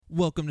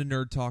Welcome to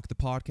Nerd Talk, the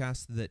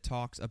podcast that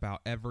talks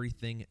about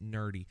everything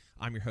nerdy.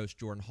 I'm your host,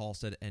 Jordan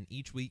Halstead, and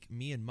each week,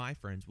 me and my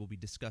friends will be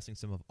discussing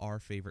some of our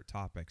favorite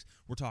topics.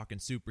 We're talking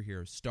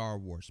superheroes, Star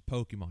Wars,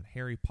 Pokemon,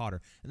 Harry Potter,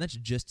 and that's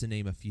just to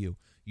name a few.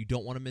 You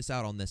don't want to miss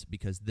out on this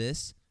because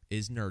this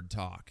is Nerd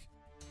Talk.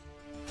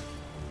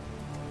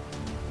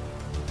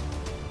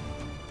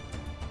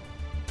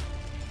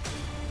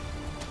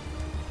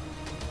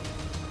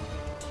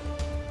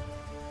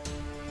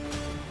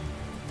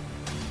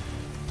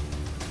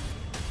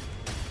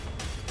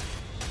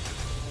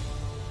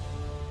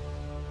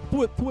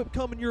 Thwip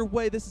coming your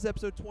way. This is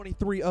episode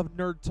 23 of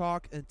Nerd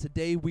Talk, and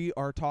today we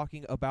are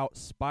talking about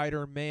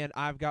Spider-Man.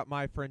 I've got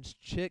my friends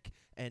Chick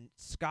and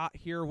Scott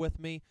here with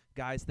me.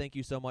 Guys, thank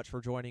you so much for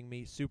joining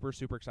me. Super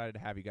excited to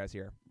have you guys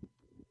here.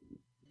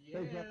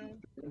 Yeah.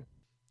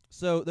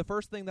 So the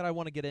first thing that I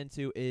want to get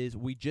into is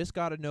we just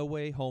got a No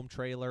Way Home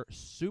trailer.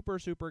 Super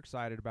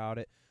excited about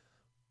it.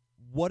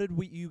 What did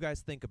you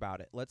guys think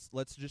about it?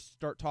 Let's just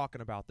start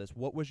talking about this.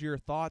 What was your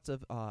thoughts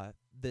of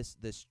this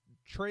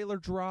trailer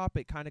drop?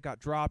 It kind of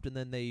got dropped, and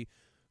then they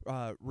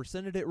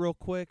rescinded it real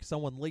quick.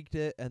 Someone leaked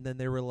it, and then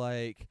they were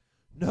like,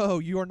 no,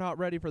 you are not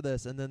ready for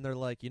this. And then they're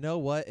like, you know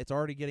what? It's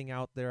already getting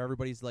out there.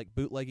 Everybody's like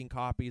bootlegging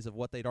copies of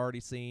what they'd already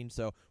seen,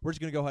 so we're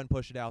just going to go ahead and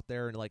push it out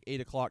there. And like 8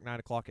 o'clock, 9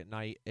 o'clock at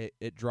night,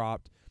 it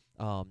dropped.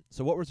 So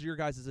what was your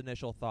guys'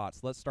 initial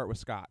thoughts? Let's start with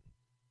Scott.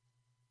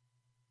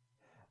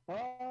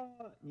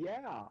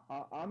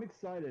 I'm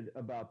excited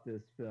about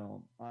this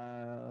film.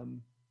 I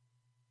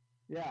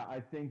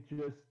think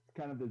just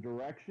kind of the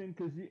direction,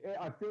 because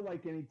I feel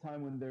like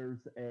anytime when there's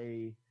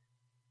a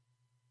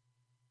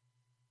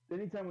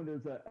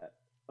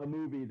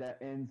movie that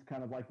ends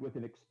kind of like with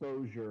an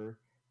exposure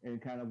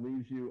and kind of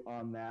leaves you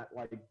on that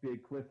like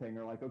big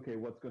cliffhanger, like, okay,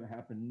 what's going to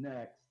happen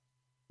next?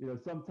 You know,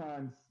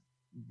 sometimes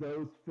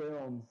those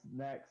films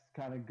next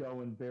kind of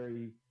go in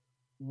very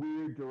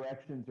weird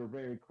directions or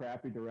very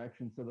crappy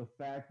directions. So the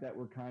fact that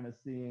we're kind of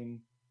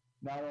seeing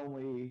not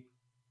only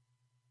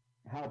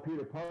how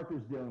Peter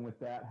Parker's dealing with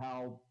that,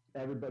 how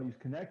everybody's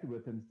connected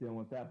with him is dealing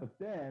with that, but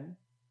then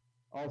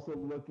also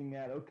looking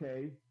at,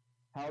 okay,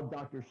 how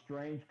Doctor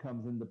Strange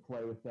comes into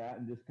play with that,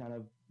 and just kind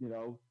of, you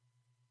know,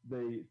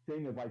 the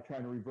thing of like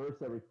trying to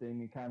reverse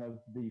everything and kind of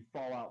the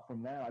fallout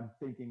from that. I'm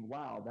thinking,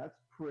 wow, that's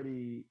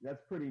pretty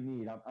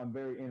neat. I'm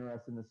very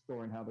interested in the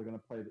story and how they're going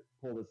to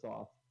pull this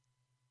off.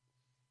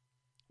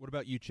 What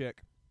about you,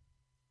 Chick?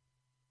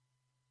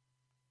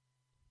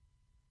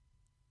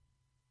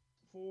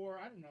 For,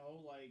 I don't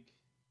know, like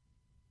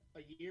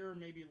a year,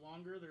 maybe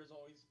longer, there's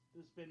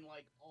been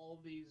like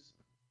all these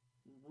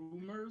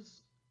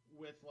rumors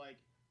with like,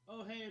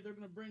 oh hey, they're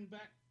gonna bring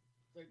back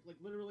like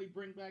literally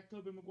bring back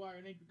Tobey Maguire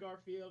and Andrew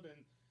Garfield,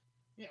 and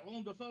yeah,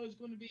 Willem Dafoe's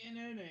going to be in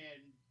it,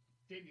 and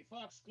Jamie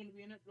Foxx is going to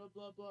be in it, blah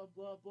blah blah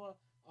blah blah.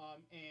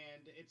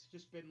 And it's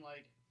just been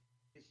like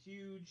a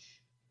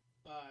huge,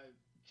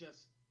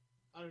 just,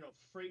 I don't know,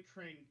 freight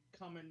train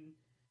coming.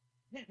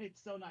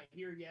 It's still not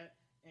here yet,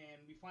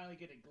 and we finally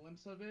get a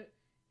glimpse of it,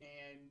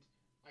 and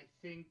I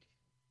think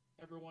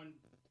everyone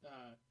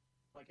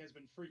has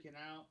been freaking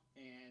out,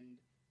 and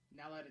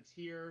now that it's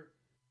here,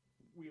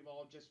 we've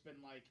all just been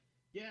like,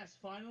 yes,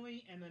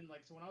 finally. And then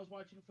like, so when I was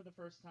watching it for the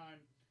first time,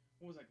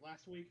 what was like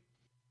last week,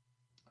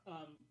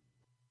 I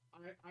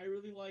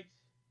really liked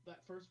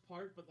that first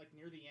part, but like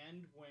near the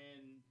end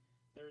when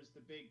there's the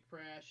big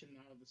crash and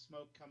out of the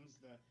smoke comes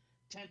the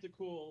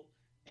tentacle,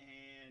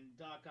 and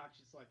Doc Ock's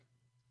just like,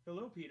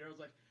 hello, Peter. I was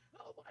like,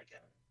 oh my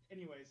god.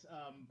 Anyways,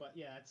 but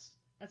yeah,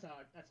 that's how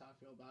I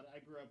feel about it. I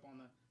grew up on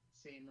the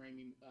same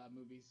Raimi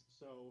movies,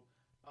 so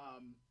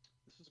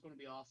this is going to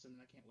be awesome,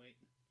 and I can't wait.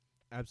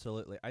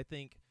 Absolutely. I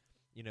think,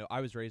 you know,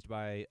 I was raised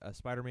by a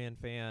Spider-Man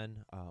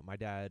fan. My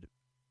dad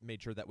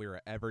made sure that we were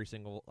at every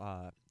single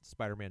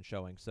Spider-Man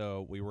showing.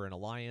 So we were in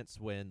Alliance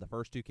when the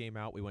first two came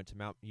out. We went to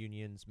Mount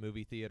Union's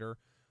movie theater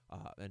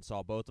and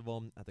saw both of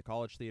them at the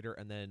College Theater.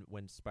 And then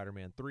when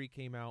Spider-Man 3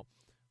 came out,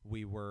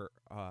 we were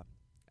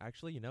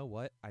actually, you know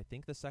what? I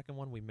think the second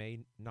one we may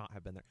not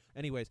have been there.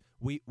 Anyways,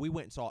 we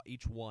went and saw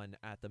each one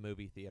at the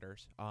movie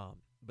theaters.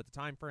 But the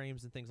time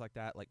frames and things like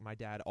that, like my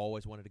dad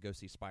always wanted to go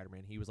see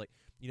Spider-Man. He was like,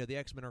 you know, the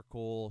X-Men are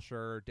cool,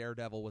 sure,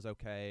 Daredevil was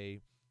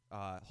okay,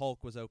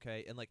 Hulk was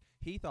okay, and like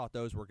he thought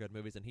those were good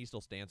movies, and he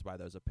still stands by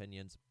those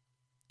opinions.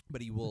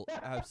 But he will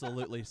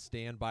absolutely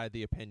stand by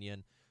the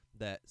opinion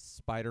that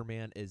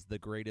Spider-Man is the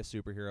greatest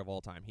superhero of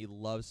all time. He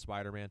loves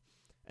Spider-Man.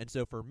 And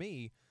so for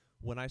me,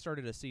 when I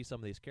started to see some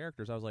of these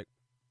characters, I was like,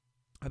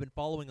 I've been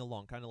following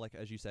along, kind of like,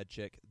 as you said,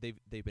 Chick. They've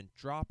been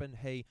dropping,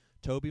 hey,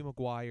 Tobey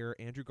Maguire,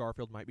 Andrew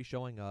Garfield might be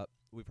showing up.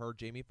 We've heard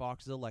Jamie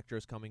Foxx's Electro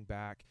is coming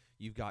back.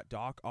 You've got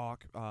Doc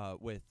Ock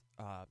with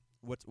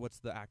what's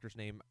the actor's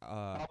name?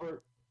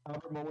 Albert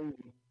Molina.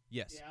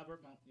 Yes. Yeah,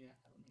 Albert Molina. Yeah.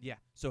 Yeah.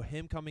 So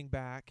him coming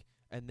back,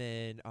 and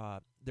then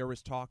there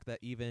was talk that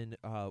even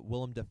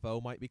Willem Dafoe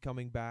might be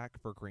coming back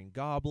for Green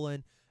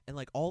Goblin, and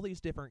like all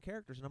these different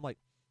characters, and I'm like,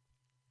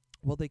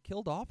 well, they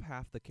killed off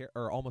half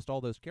or almost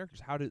all those characters.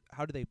 How do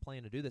they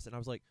plan to do this? And I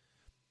was like,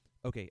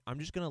 okay, I'm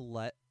just gonna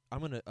let I'm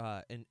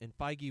gonna in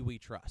Feige we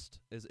trust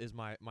is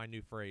my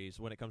new phrase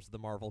when it comes to the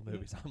Marvel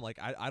movies. I'm like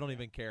I don't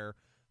even care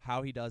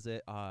how he does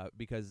it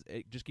because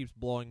it just keeps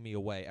blowing me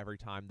away every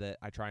time that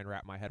I try and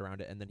wrap my head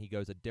around it, and then he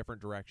goes a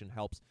different direction.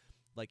 Helps,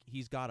 like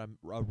he's got a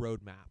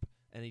roadmap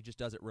and he just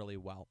does it really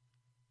well.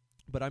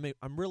 But I'm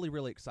really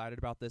really excited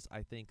about this.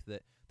 I think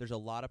that there's a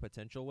lot of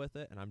potential with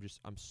it, and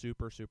I'm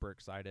super super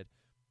excited.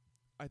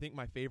 I think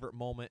my favorite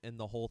moment in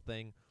the whole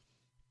thing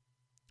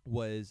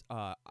was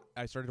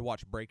I started to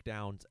watch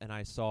breakdowns, and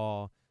I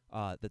saw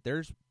that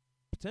there's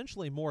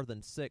potentially more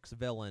than 6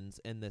 villains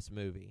in this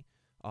movie.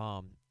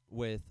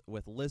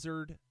 With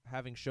Lizard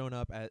having shown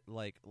up at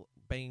like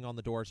banging on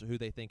the doors who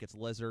they think it's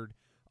Lizard.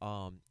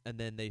 And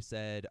then they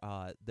said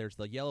there's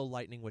the yellow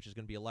lightning, which is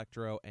going to be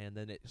Electro, and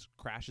then it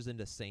crashes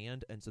into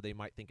sand, and so they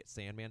might think it's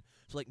Sandman.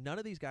 So like none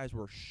of these guys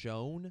were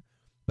shown,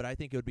 but I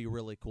think it would be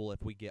really cool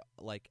if we get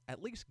like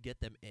at least get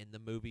them in the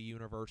movie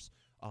universe,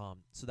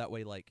 so that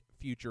way like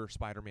future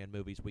Spider-Man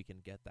movies we can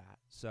get that.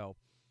 So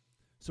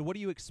what do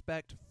you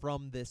expect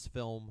from this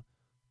film?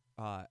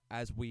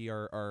 As we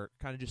are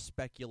kind of just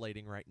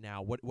speculating right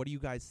now, what do you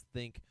guys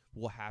think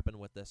will happen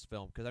with this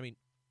film? Because I mean,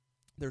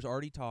 there's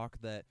already talk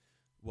that,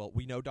 well,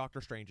 we know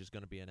Doctor Strange is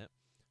going to be in it.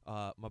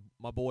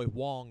 My boy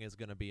Wong is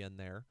going to be in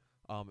there.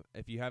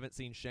 If you haven't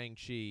seen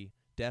Shang-Chi,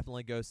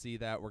 definitely go see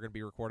that. We're going to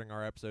be recording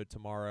our episode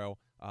tomorrow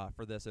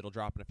for this. It'll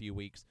drop in a few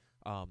weeks.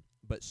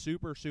 But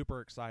super,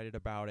 super excited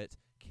about it.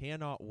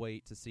 Cannot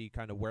wait to see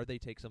kind of where they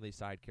take some of these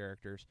side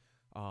characters.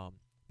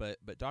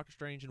 But Doctor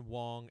Strange and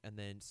Wong, and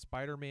then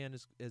Spider-Man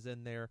is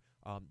in there.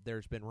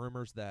 There's been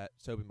rumors that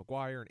Tobey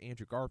Maguire and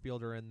Andrew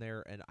Garfield are in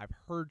there, and I've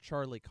heard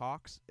Charlie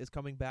Cox is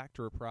coming back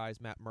to reprise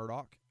Matt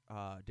Murdock,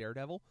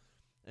 Daredevil.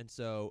 And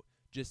so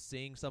just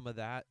seeing some of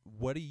that,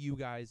 what do you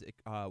guys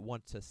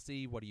want to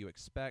see? What do you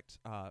expect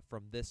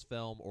from this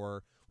film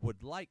or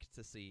would like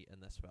to see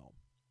in this film?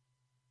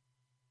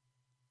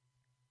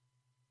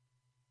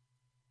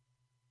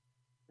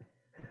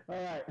 All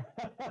right.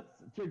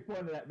 Chick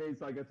pointed at me,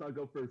 so I guess I'll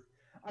go first.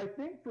 I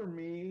think for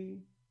me,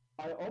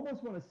 I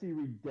almost want to see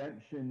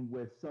redemption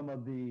with some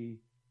of the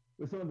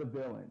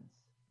villains.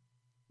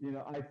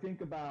 I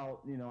think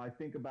about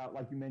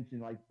like you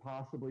mentioned, like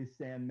possibly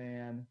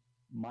Sandman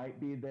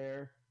might be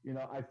there.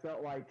 I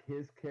felt like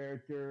his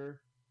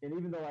character, and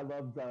even though I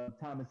loved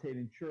Thomas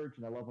Hayden Church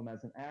and I love him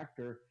as an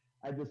actor,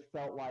 I just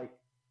felt like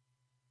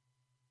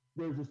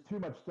there's just too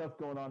much stuff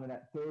going on in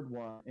that third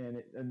one,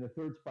 and the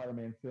third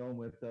Spider-Man film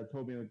with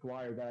Tobey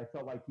Maguire, that I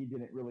felt like he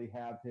didn't really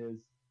have his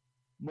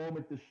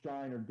moment to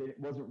shine, or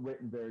wasn't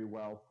written very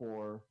well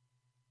for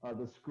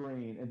the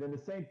screen. And then the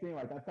same thing,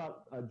 like I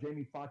thought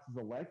Jamie Foxx's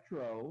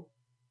Electro,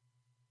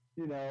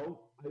 I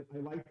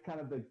liked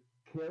kind of the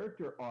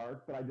character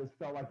arc, but I just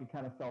felt like it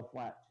kind of fell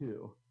flat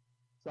too.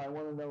 So I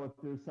want to know if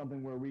there's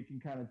something where we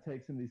can kind of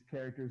take some of these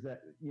characters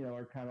that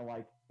are kind of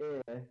like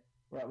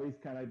or at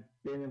least kind of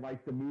been in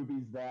like the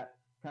movies that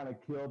kind of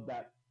killed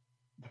that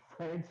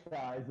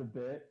franchise a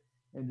bit,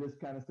 and just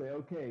kind of say,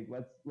 okay,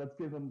 let's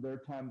give them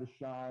their time to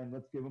shine.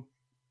 Let's give them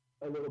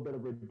a little bit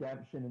of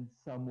redemption in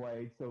some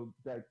way, so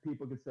that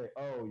people could say,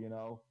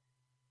 oh,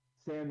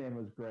 Sandman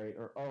was great,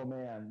 or oh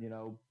man,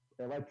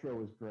 Electro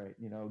was great.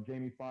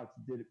 Jamie Foxx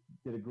did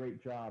a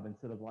great job,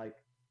 instead of like,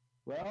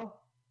 well,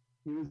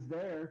 he was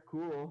there,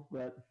 cool,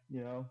 but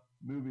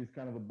movie's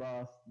kind of a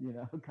bust,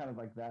 kind of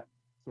like that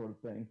sort of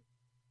thing.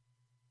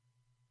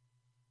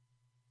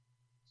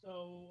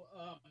 So,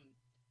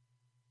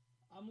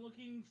 I'm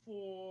looking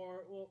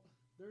for, well,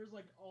 there's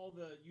like all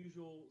the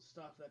usual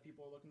stuff that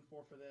people are looking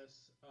for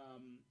this,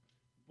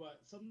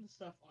 but some of the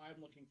stuff I'm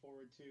looking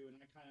forward to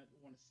and I kind of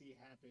want to see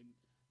happen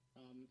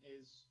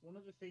is one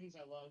of the things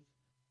I love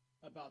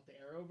about the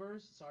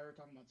Arrowverse. Sorry, we're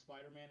talking about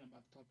Spider-Man. I'm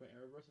about to talk about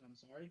Arrowverse, and I'm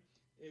sorry.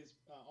 Is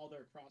all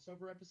their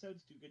crossover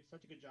episodes do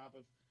such a good job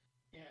of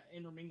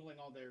intermingling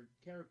all their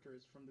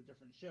characters from the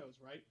different shows,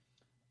 right?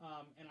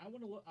 And I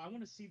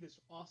want to see this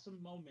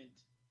awesome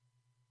moment,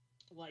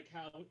 like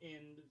how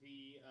in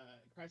the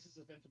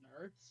Crisis of Infinite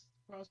Earths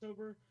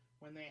crossover,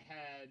 when they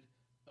had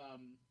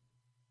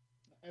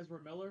Ezra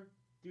Miller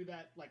do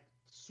that like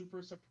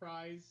super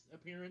surprise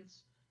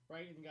appearance,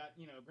 right? And got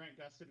Grant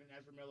Gustin and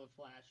Ezra Miller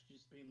Flash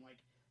just being like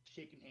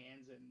shaking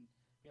hands and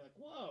be like,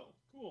 whoa,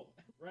 cool,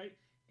 right?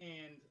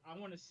 And I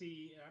want to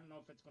see. I don't know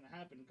if it's going to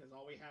happen because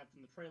all we have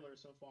from the trailer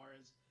so far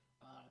is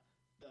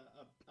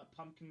a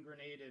pumpkin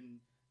grenade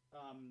and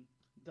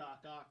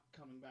Doc Ock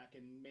coming back,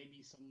 and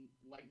maybe some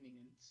lightning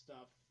and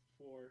stuff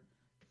for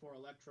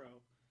Electro.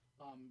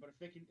 But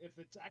if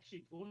it's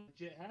actually going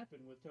to legit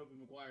happen with Tobey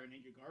Maguire and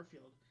Andrew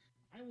Garfield,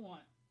 I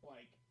want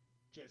like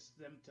just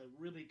them to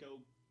really go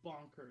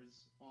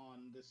bonkers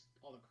on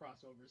all the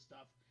crossover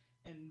stuff.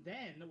 And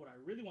then what I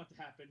really want to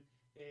happen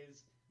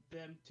is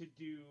them to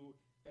do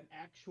an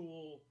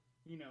actual,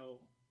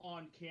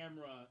 on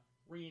camera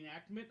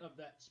reenactment of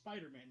that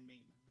Spider-Man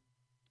meme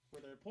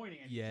where they're pointing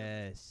at each other.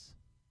 Yes.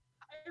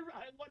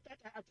 I want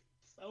that to happen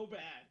so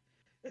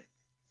bad.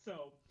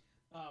 So,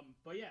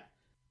 but yeah,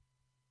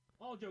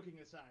 all joking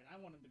aside, I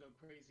want them to go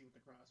crazy with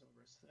the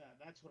crossovers.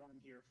 That's what I'm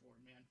here for,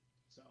 man.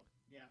 So,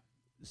 yeah.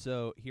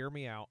 So hear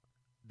me out.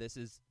 this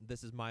is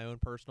my own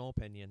personal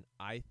opinion.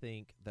 I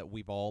think that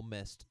we've all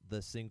missed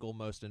the single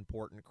most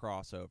important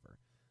crossover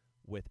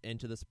with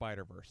Into the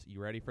Spider-Verse.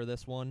 You ready for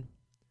this one?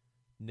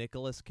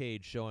 Nicolas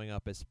Cage showing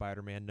up as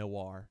Spider-Man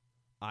Noir.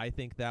 I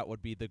think that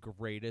would be the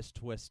greatest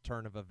twist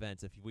turn of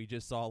events if we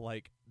just saw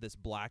like this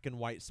black and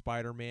white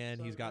Spider-Man.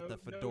 So He's got the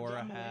fedora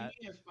John hat.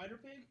 Mulaney as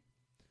Spider-Pig?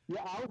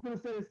 Yeah, I was going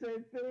to say the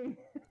same thing.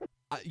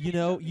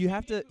 You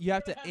have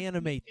to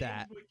animate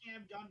that. We can't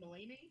have John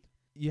Mulaney?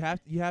 You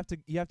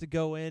have to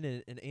go in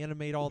and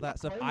animate all that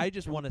stuff. I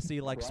just want to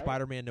see like right?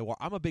 Spider-Man Noir.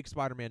 I'm a big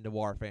Spider-Man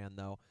Noir fan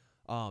though.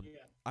 Yeah.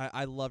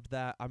 I loved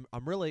that. I'm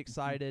really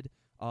excited.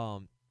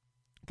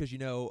 Because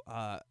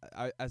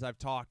as I've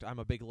talked, I'm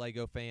a big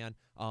Lego fan.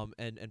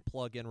 And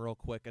plug in real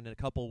quick. In a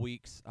couple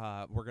weeks,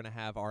 we're gonna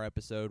have our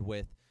episode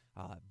with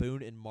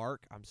Boone and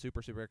Mark. I'm super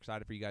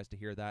excited for you guys to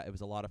hear that. It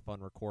was a lot of fun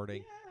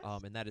recording.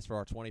 Yes. And that is for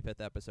our 25th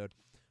episode.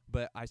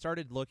 But I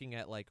started looking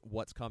at like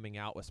what's coming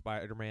out with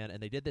Spider-Man,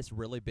 and they did this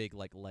really big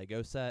like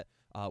Lego set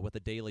with the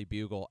Daily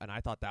Bugle, and I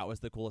thought that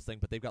was the coolest thing.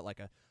 But they've got like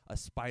a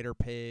Spider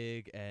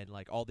Pig and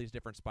like all these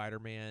different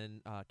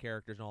Spider-Man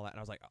characters and all that. And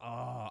I was like,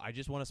 oh, I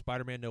just want a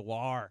Spider-Man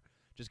Noir.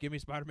 Just give me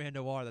Spider-Man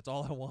Noir. That's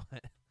all I want.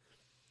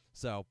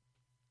 So,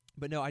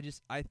 but no, I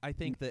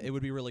think that it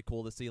would be really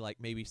cool to see like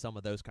maybe some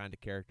of those kind of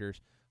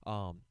characters.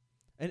 And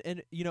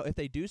if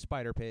they do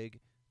Spider Pig,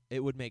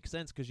 it would make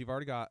sense because you've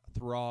already got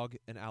Throg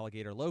and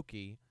Alligator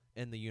Loki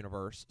in the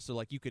universe, so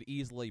like you could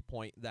easily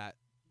point that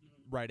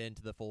right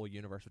into the full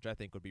universe, which I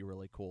think would be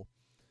really cool.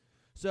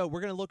 So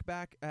we're gonna look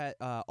back at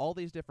all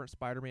these different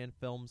Spider-Man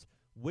films.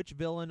 Which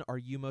villain are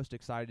you most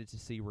excited to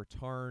see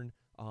return,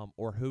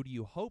 or who do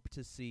you hope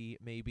to see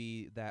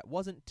maybe that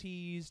wasn't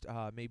teased,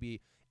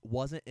 maybe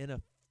wasn't in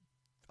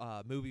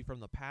a movie from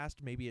the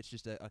past? Maybe it's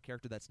just a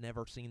character that's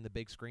never seen the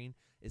big screen.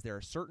 Is there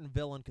a certain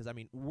villain? Because I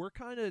mean, we're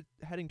kind of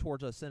heading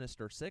towards a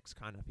Sinister Six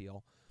kind of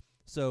feel.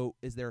 So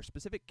is there a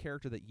specific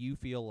character that you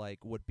feel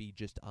like would be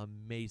just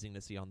amazing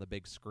to see on the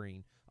big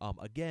screen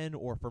again,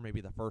 or for maybe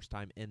the first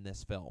time in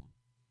this film?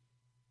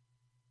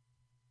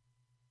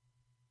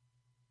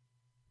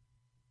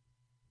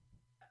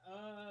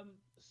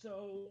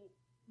 So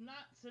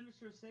not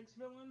Sinister Six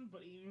villain,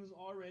 but he was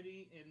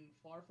already in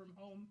Far From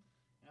Home,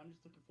 and I'm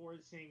just looking forward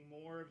to seeing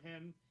more of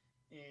him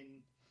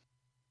in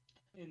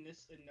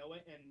No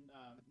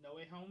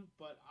Way Home.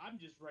 But I'm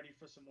just ready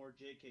for some more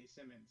J.K.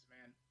 Simmons,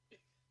 man.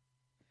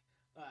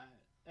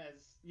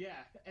 As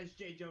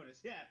Jay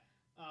Jonas, yeah.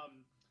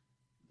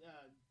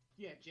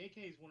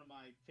 J.K. is one of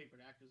my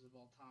favorite actors of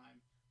all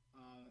time.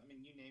 I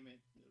mean, you name it,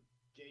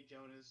 Jay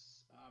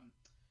Jonas,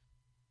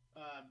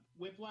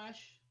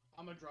 Whiplash.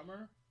 I'm a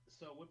drummer,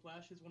 so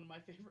Whiplash is one of my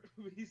favorite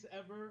movies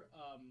ever.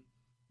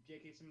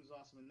 J.K. Simmons is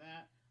awesome in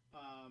that.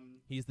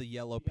 He's the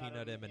yellow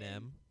peanut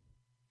M&M.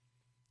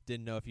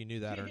 Didn't know if you knew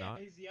that or not.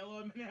 He's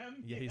yellow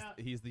M&M. Yeah,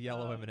 he's the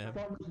yellow M&M.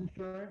 Farmers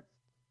Insurance.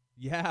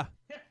 Yeah.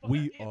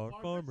 We are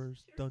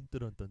farmers. Dun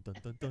dun dun dun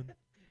dun dun.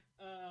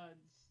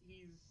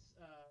 He's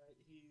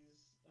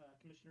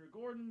Commissioner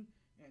Gordon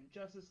and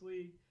Justice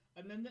League,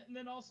 and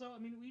then also, I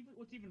mean,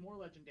 what's even more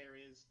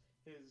legendary is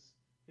his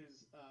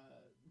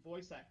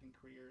voice acting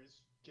career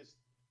is just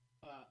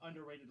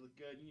underratedly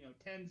good. You know,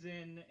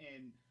 Tenzin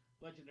and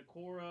Legend of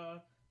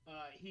Korra.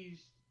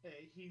 He's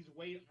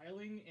Wade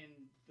Eiling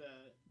in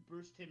the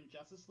Bruce Timm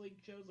Justice League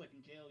shows, like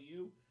in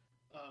JLU.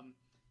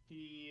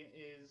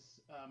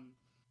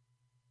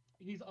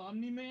 He's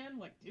Omni-Man.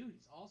 Like, dude,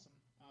 he's awesome.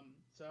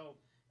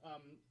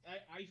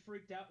 I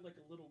freaked out like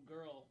a little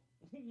girl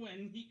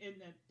when he in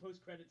that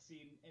post-credit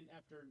scene and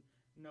after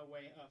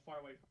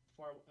Far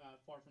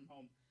From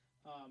Home.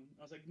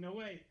 I was like, no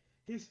way,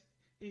 he's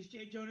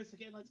Jay Jonas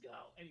again. Let's go.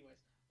 Anyways,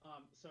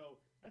 so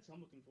that's what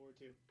I'm looking forward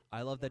to.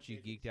 I love that you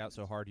geeked out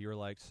so hard. You were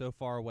like, so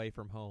far away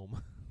from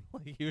home.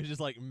 Like he was just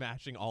like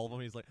mashing all of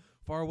them. He's like,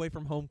 far away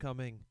from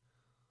homecoming.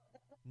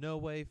 No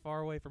way,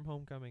 far away from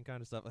homecoming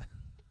kind of stuff.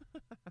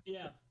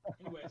 Yeah.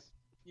 Anyways,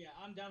 yeah,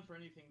 I'm down for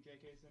anything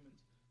J.K. Simmons.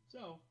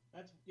 So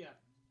that's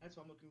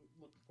what I'm looking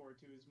forward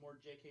to is more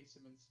J.K.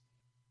 Simmons,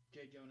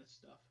 Jay Jonas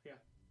stuff. Yeah.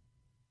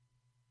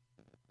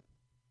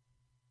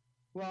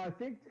 Well, I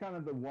think kind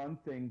of the one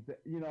thing that,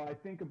 I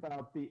think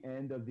about the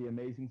end of The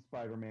Amazing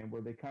Spider-Man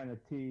where they kind of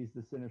tease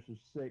the Sinister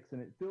Six,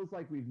 and it feels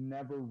like we've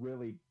never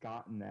really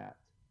gotten that.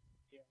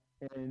 Yeah.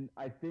 And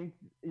I think,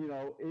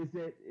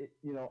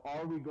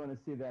 are we going to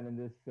see that in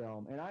this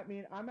film? And I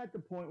mean, I'm at the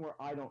point where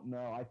I don't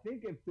know. I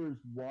think if there's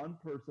one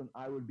person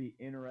I would be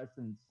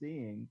interested in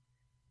seeing,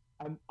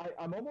 I'm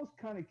almost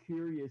kind of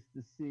curious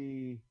to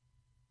see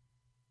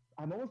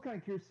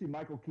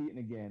Michael Keaton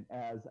again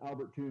as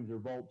Albert Toombs or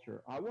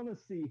Vulture. I want to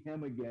see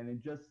him again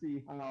and just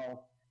see how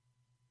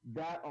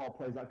that all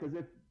plays out. Because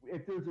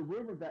if there's a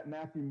rumor that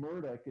Matthew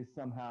Murdock is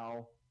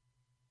somehow,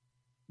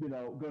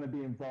 going to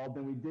be involved,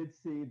 and we did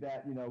see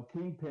that,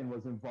 Kingpin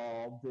was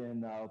involved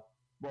in,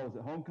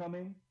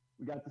 Homecoming?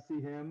 We got to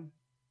see him.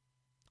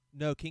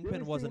 No,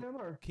 Kingpin wasn't.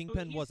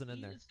 Kingpin wasn't in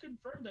there. It's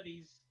confirmed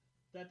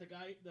that the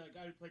guy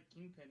who played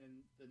Kingpin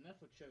in the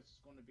Netflix show is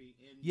going to be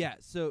in. Yeah.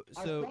 So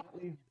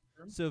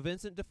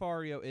Vincent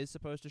D'Onofrio is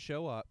supposed to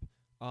show up.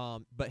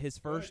 But his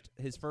first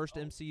Oh.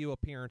 MCU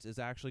appearance is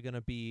actually going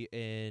to be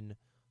in,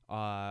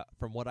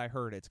 from what I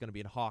heard, it's going to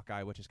be in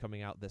Hawkeye, which is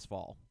coming out this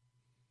fall.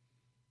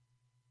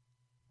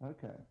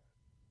 Okay.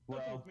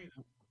 That's Well, with me,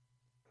 though.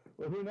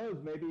 well, who knows?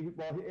 Maybe.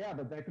 Well, yeah,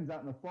 but that comes out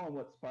in the fall.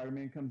 What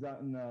Spider-Man comes out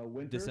in the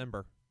winter,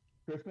 December.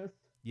 Christmas.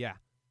 Yeah.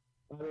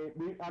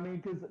 I mean,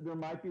 because there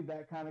might be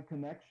that kind of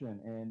connection,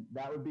 and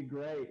that would be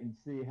great, and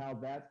see how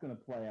that's going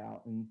to play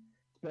out, and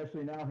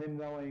especially now him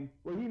knowing,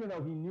 well, even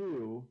though he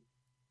knew,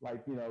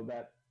 like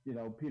that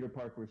Peter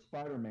Parker was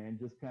Spider-Man,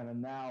 just kind of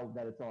now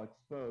that it's all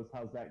exposed,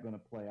 how's that going to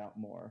play out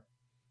more?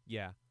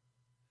 Yeah.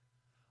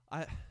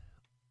 I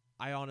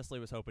honestly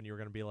was hoping you were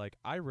going to be like,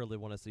 I really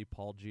want to see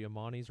Paul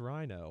Giamatti's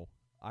Rhino.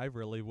 I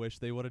really wish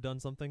they would have done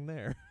something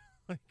there.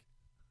 Like,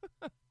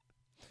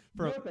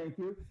 No, thank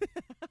you.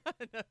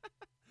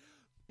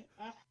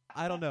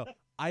 I don't know.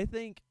 I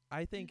think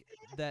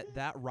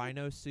that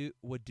Rhino suit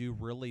would do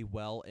really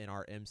well in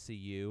our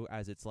MCU,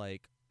 as it's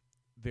like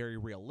very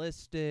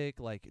realistic,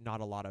 like not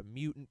a lot of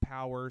mutant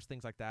powers,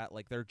 things like that.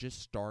 Like they're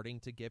just starting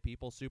to get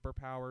people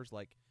superpowers,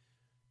 like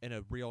in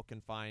a real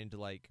confined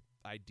like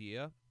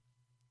idea.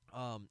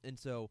 And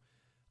so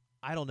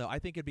I don't know. I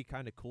think it'd be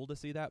kind of cool to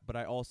see that, but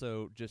I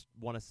also just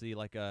want to see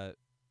like a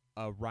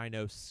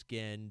Rhino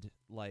skinned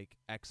like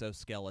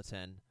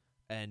exoskeleton,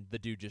 and the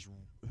dude just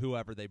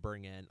whoever they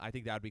bring in. I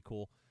think that'd be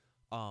cool.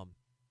 I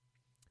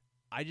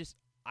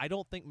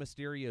don't think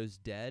Mysterio's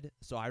dead,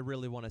 so I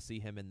really want to see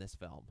him in this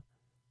film.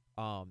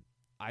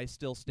 I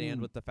still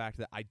stand with the fact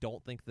that I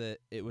don't think that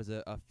it was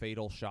a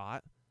fatal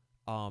shot,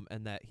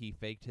 and that he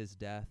faked his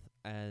death.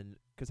 And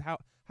because how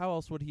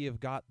else would he have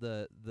got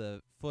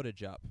the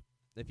footage up?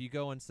 If you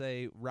go and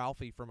say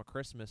Ralphie from A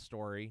Christmas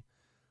Story,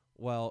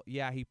 well,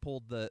 yeah, he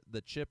pulled the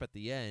chip at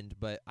the end,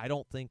 but I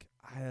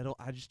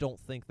just don't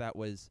think that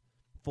was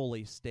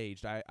fully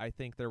staged. I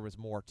think there was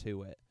more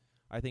to it.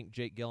 I think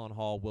Jake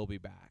Gyllenhaal will be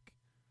back.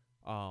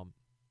 And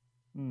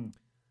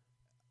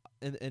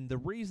the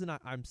reason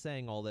I'm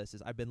saying all this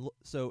is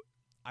so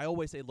I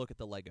always say look at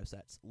the Lego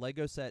sets.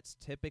 Lego sets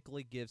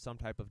typically give some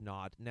type of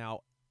nod. Now,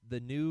 the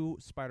new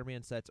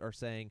Spider-Man sets are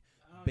saying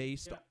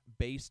based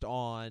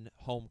on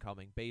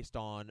Homecoming, based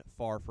on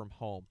Far From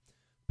Home,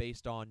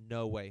 based on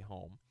No Way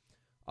Home.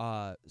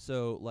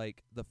 So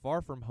like the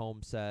Far From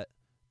Home set,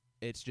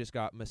 it's just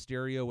got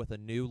Mysterio with a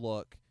new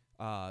look.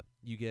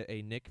 You get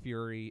a Nick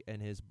Fury in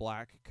his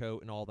black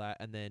coat and all that,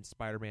 and then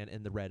Spider-Man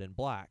in the red and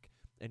black,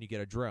 and you get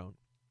a drone.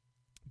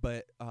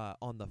 But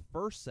on the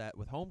first set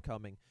with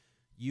Homecoming,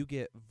 you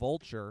get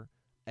Vulture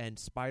and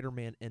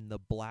Spider-Man in the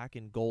black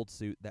and gold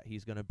suit that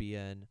he's going to be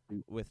in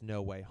with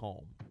No Way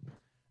Home.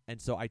 And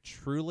so I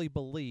truly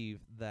believe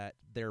that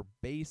they're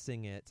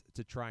basing it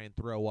to try and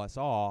throw us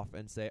off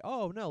and say,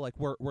 oh, no, like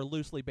we're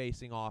loosely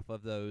basing off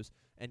of those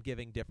and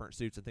giving different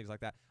suits and things like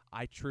that.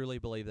 I truly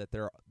believe that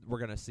we're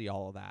going to see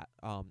all of that.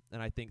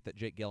 And I think that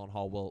Jake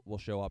Gyllenhaal will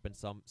show up in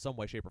some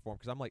way, shape, or form.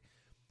 Because I'm like,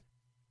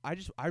 I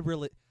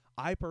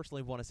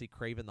personally want to see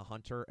Kraven the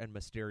Hunter and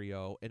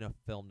Mysterio in a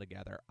film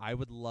together. I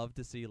would love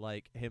to see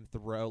like him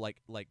throw like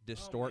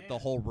distort the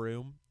whole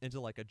room into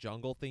like a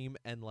jungle theme,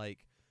 and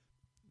like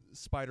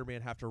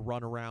Spider-Man have to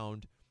run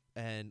around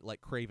and like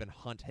Kraven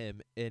hunt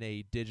him in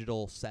a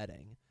digital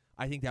setting.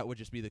 I think that would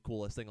just be the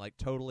coolest thing. Like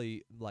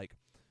totally like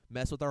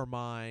mess with our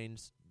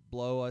minds,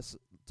 blow us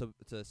to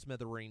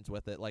smithereens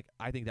with it. Like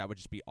I think that would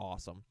just be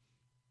awesome.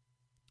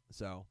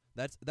 So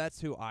that's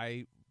who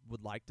I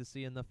would like to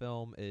see in the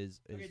film is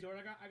Okay,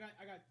 Jordan, I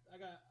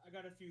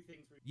got a few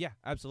things for you. Yeah,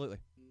 absolutely.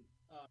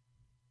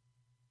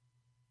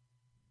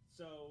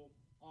 So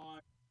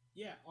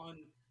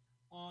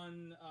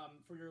on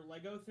for your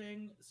Lego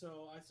thing,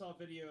 so I saw a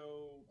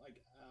video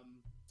like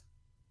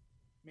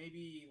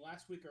maybe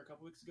last week or a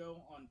couple weeks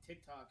ago on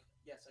TikTok.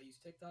 Yes, I use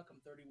TikTok. I'm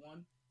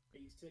 31. I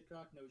use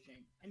TikTok. No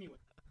shame. Anyway,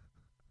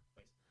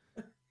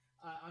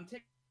 on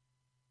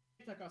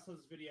TikTok, I saw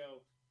this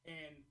video,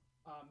 and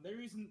they're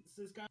using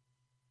this guy.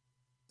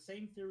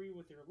 Same theory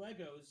with your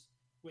Legos,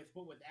 with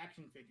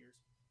action figures.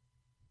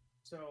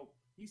 So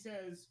he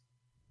says,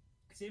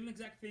 same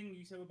exact thing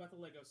you said about the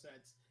Lego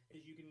sets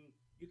is you can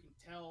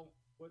tell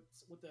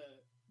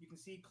you can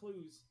see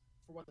clues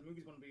for what the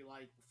movie's going to be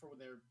like for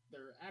their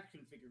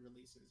action figure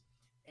releases.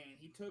 And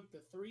he took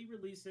the 3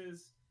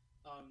 releases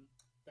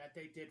that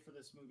they did for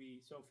this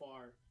movie so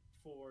far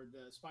for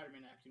the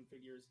Spider-Man action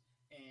figures,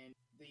 and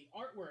the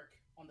artwork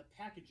on the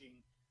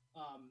packaging.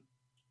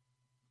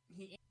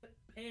 He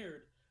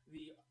paired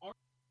the art,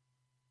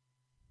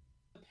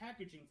 the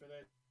packaging for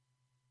this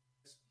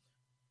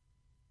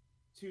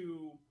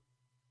to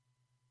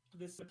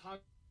the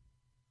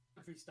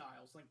cinematography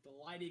styles, like the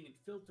lighting and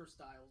filter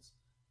styles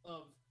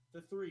of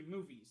the 3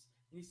 movies.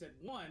 And he said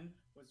one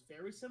was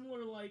very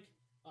similar, like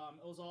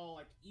it was all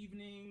like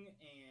evening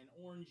and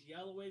orange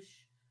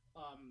yellowish,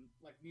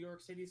 like New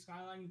York City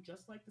skyline,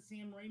 just like the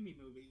Sam Raimi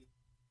movie.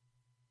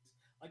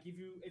 Like if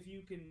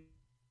you can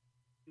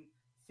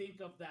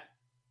think of that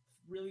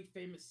really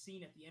famous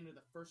scene at the end of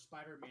the first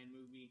Spider-Man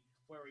movie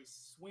where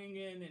he's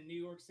swinging in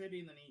New York City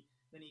and then he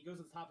then he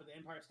goes to the top of the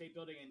Empire State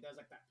Building and does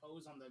like that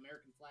pose on the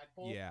American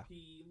flagpole. Yeah.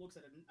 He looks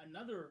at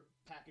another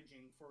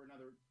packaging for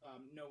another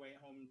No Way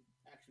Home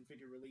action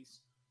figure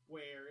release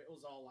where it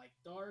was all like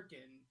dark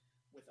and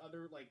with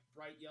other like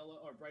bright yellow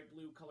or bright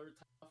blue colored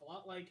stuff, a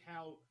lot like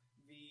how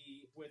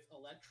with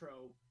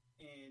Electro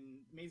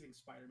in Amazing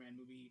Spider-Man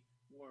movie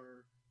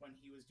were when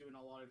he was doing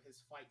a lot of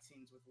his fight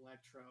scenes with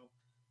Electro.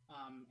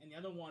 And the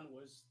other one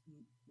was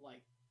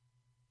like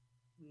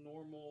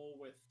normal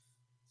with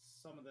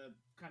some of the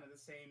kind of the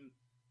same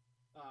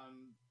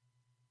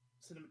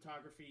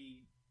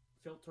cinematography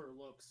filter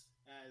looks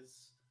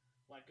as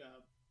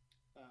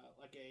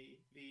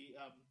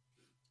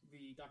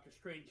the Doctor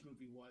Strange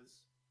movie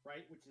was,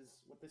 right? Which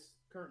is what this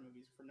current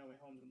movie for No Way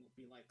Home is going to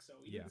be like.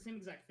 So he did the same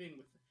exact thing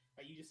with,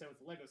 like you just said, with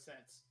the Lego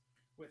sets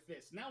with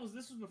this. And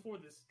this was before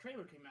this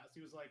trailer came out. So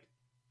he was like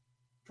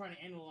trying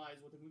to analyze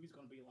what the movie's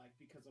going to be like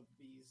because of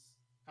the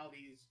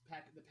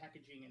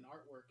packaging and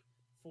artwork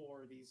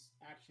for these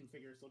action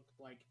figures looked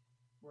like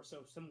were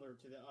so similar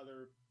to the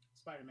other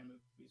Spider-Man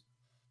movies.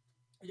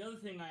 The other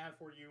thing I have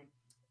for you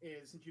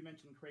is, since you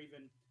mentioned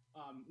Kraven,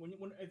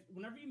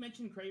 whenever you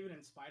mention Kraven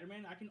and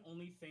Spider-Man, I can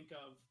only think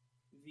of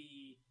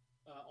the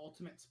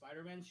Ultimate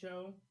Spider-Man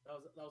show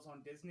that was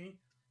on Disney.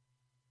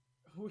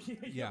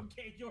 Yeah.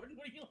 Okay, Jordan,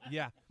 what are you laughing?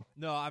 Yeah.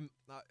 No, I'm.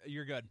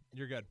 You're good.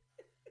 You're good.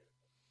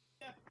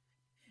 Yeah.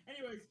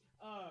 Anyways,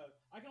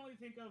 I can only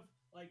think of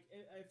like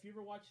if you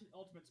ever watched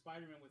Ultimate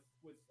Spider-Man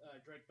with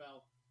Drake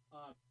Bell,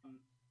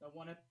 the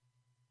one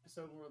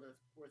episode where they're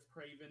with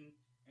Kraven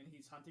and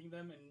he's hunting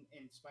them,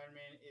 and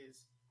Spider-Man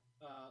is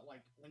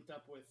like linked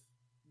up with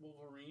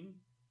Wolverine,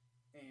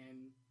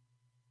 and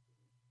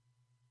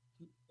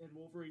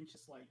Wolverine's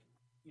just like,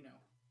 you know,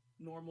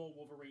 normal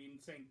Wolverine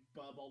saying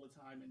bub all the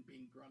time and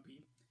being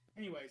grumpy.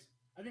 Anyways,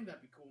 I think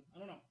that'd be cool. I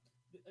don't know.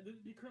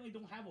 They currently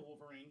don't have a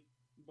Wolverine,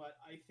 but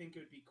I think it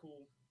would be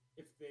cool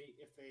if they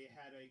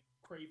had a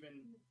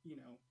Kraven, you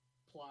know,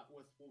 plot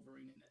with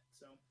Wolverine in it.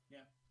 So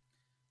yeah,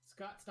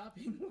 Scott, stop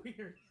being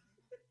weird.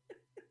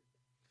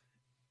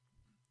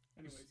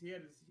 Anyways,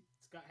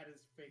 Scott had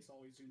his face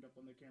always zoomed up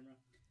on the camera.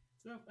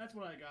 So that's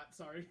what I got.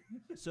 Sorry.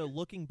 So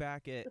looking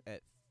back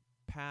at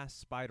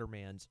past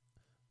Spider-Mans,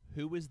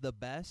 who was the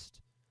best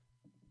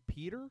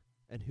Peter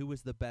and who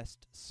was the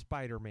best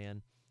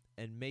Spider-Man,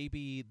 and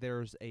maybe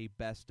there's a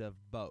best of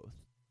both.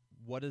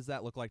 What does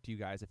that look like to you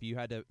guys? If you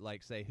had to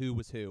like say who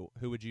was who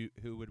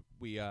would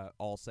we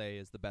all say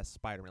is the best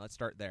Spider-Man? Let's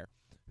start there.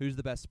 Who's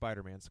the best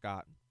Spider-Man,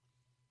 Scott?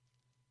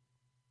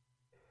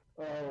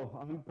 Oh,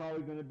 I'm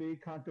probably going to be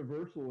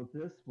controversial with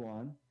this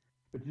one.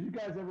 But did you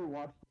guys ever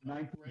watch the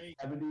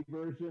 1970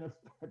 version of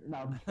Spider-Man? No,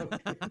 I'm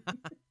joking.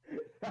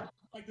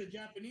 Like the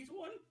Japanese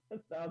one?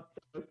 No, I'm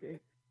joking.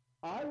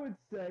 I would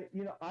say,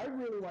 you know, I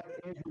really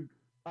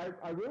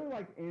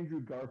like Andrew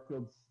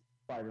Garfield's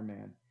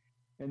Spider-Man.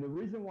 And the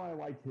reason why I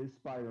liked his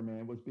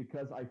Spider-Man was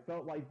because I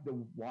felt like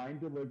the line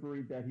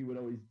delivery that he would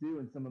always do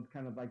and some of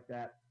kind of like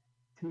that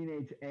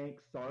teenage angst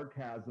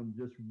sarcasm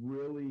just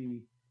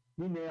really,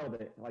 he nailed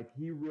it. Like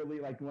he really,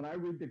 like when I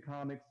read the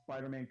comics,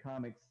 Spider-Man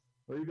comics,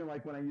 or even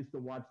like when I used to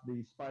watch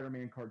the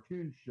Spider-Man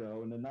cartoon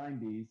show in the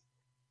 90s,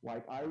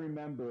 like I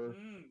remember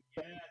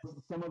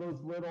some of those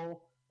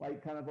little,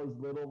 like kind of those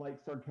little like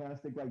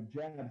sarcastic like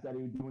jabs that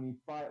he would do when he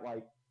fight.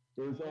 Like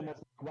it was almost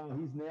like, wow,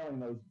 he's nailing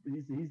those.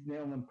 He's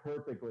nailing them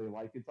perfectly.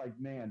 Like it's like,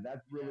 man,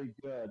 that's really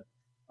good.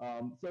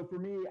 So for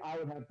me, I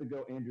would have to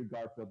go Andrew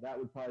Garfield. That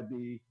would probably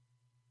be.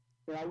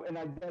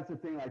 That's the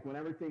thing. Like when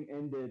everything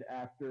ended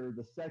after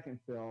the second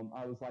film,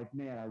 I was like,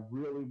 man, I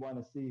really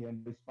want to see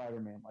him be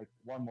Spider-Man like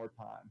one more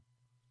time.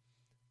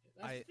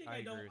 That's the thing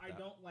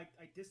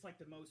I dislike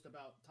the most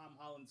about Tom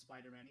Holland's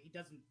Spider-Man. He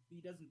doesn't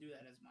do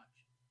that as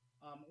much,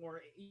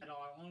 or at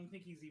all. I don't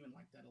think he's even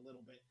like that a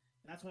little bit.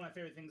 And that's one of my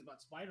favorite things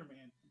about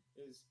Spider-Man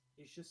is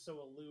it's just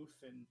so aloof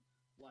and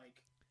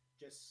like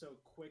just so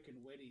quick and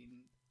witty.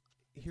 And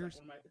it's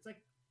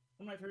like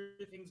one of my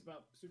favorite things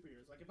about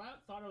superheroes. Like if I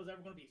thought I was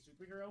ever going to be a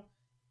superhero,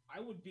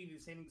 I would be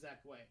the same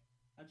exact way.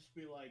 I'd just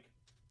be like,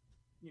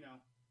 you know,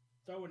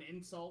 throwing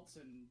insults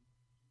and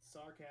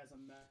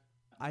sarcasm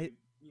at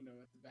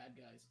the bad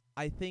guys.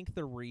 I think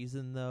the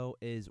reason though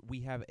is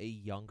we have a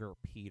younger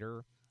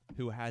Peter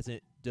who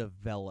hasn't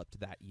developed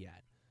that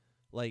yet.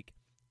 Like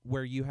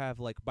where you have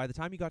like by the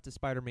time you got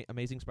to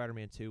Amazing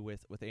Spider-Man 2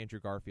 with Andrew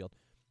Garfield,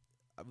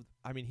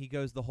 I mean he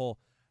goes the whole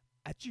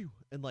at you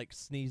and like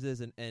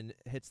sneezes and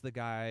hits the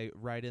guy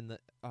right in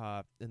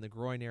the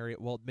groin area.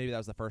 Well, maybe that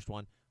was the first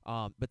one.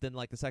 But then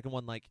like the second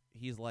one, like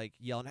he's like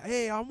yelling,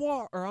 "Hey,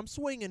 I'm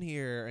swinging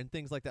here," and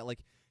things like that. Like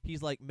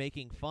he's like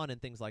making fun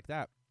and things like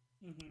that.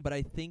 Mm-hmm. But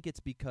I think it's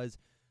because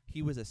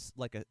he was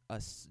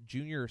a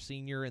junior or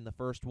senior in the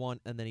first one,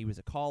 and then he was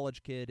a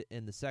college kid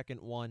in the second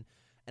one.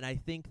 And I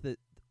think that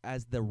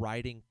as the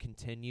writing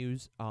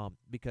continues,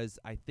 because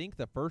I think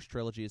the first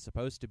trilogy is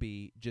supposed to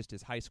be just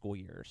his high school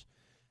years.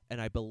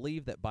 And I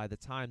believe that by the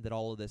time that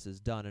all of this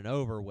is done and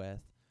over with,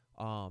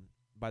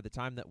 by the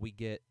time that we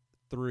get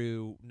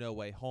through No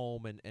Way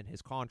Home and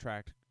his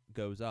contract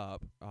goes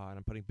up, and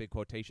I'm putting big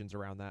quotations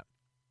around that,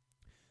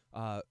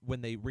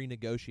 when they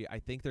renegotiate, I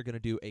think they're going to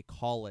do a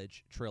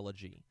college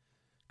trilogy.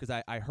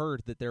 Because I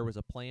heard that there was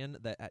a plan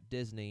that at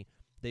Disney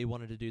they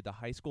wanted to do the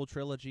high school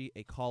trilogy,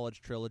 a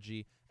college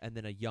trilogy, and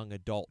then a young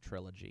adult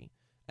trilogy,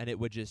 and it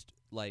would just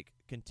like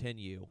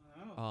continue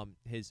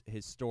his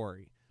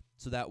story.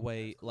 So that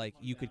way, cool. like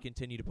you could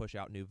continue to push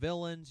out new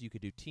villains. You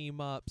could do team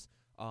ups.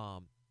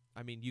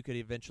 I mean, you could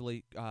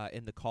eventually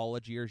in the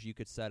college years you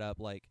could set up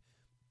like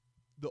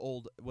the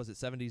old, was it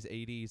 70s,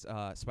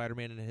 80s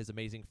Spider-Man and His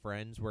Amazing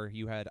Friends, where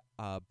you had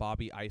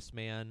Bobby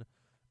Iceman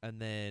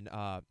and then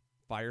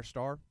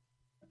Firestar.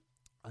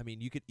 I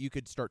mean, you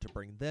could start to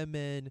bring them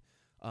in.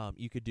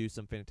 You could do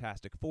some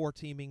Fantastic Four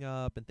teaming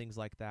up and things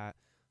like that.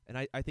 And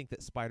I think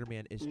that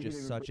Spider-Man is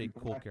just such a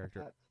cool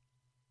character.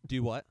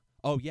 Do what?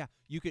 Oh yeah,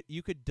 you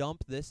could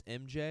dump this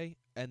MJ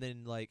and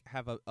then like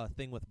have a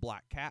thing with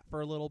Black Cat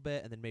for a little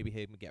bit, and then maybe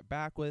him get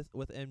back with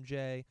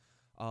MJ.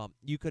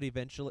 You could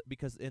eventually,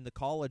 because in the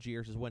college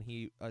years is when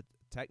he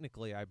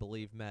technically, I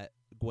believe, met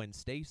Gwen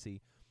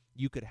Stacy.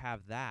 You could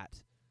have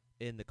that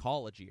in the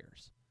college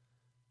years.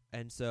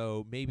 And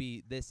so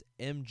maybe this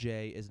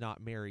MJ is not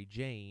Mary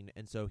Jane,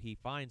 and so he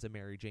finds a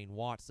Mary Jane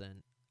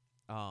Watson.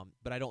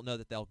 But I don't know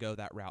that they'll go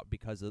that route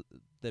because of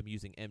them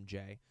using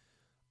MJ.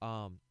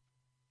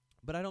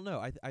 But I don't know.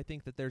 I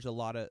think that there's a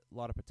lot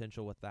of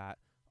potential with that.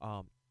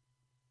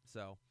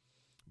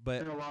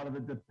 But and a lot of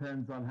it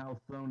depends on how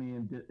Sony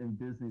and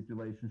Disney's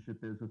relationship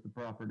is with the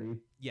property.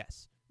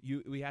 Yes.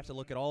 We have to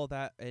look at all of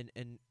that,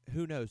 and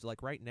who knows?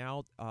 Like right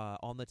now,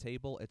 on the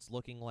table, it's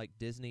looking like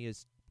Disney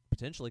is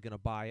potentially going to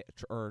buy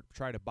or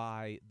try to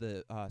buy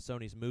the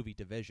Sony's movie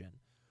division,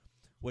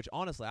 which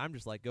honestly I'm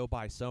just like, go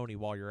buy Sony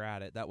while you're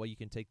at it. That way you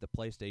can take the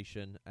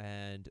PlayStation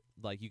and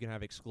like you can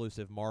have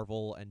exclusive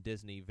Marvel and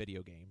Disney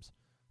video games,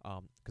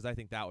 because I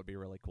think that would be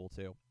really cool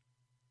too.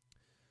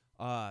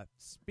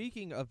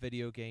 Speaking of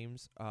video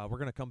games, we're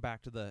going to come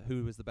back to the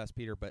who was the best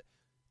Peter, but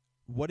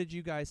what did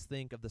you guys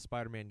think of the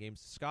Spider-Man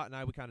games? Scott and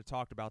I, we kind of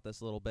talked about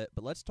this a little bit,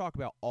 but let's talk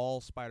about all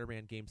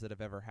Spider-Man games that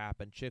have ever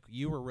happened. Chick,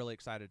 you were really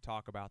excited to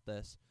talk about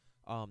this.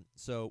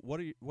 So what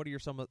are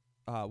some of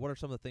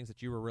the things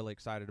that you were really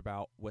excited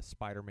about with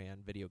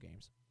Spider-Man video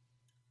games?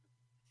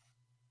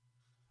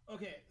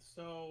 Okay,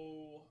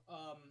 so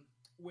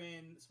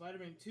when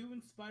Spider-Man 2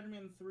 and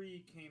Spider-Man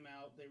 3 came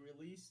out, they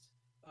released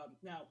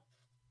now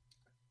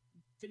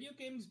video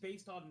games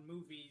based on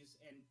movies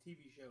and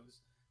TV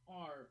shows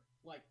are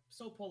like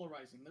so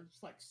polarizing. They're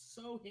just like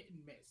so hit and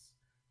miss,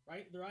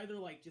 right? They're either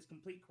like just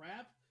complete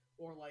crap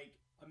or like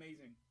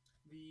amazing.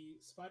 The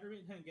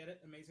Spider-Man, get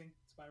it? Amazing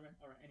Spider-Man.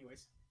 All right.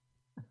 Anyways,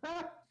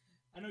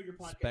 I know your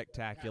podcast.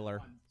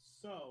 Spectacular.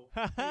 So,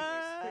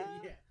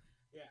 anyways,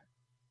 yeah.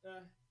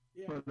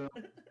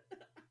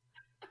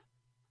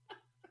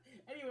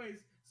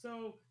 Anyways,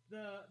 so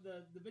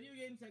the video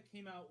games that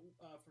came out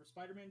for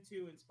Spider-Man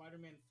 2 and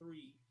Spider-Man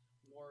 3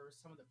 were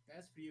some of the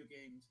best video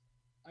games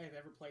I have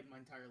ever played in my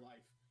entire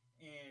life.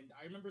 And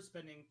I remember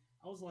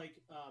I was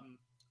like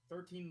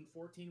 13,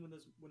 14 when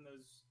those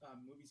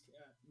movies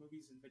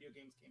and video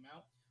games came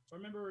out. So I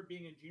remember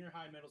being in junior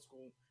high, middle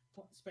school,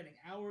 spending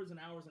hours and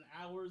hours and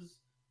hours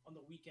on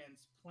the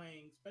weekends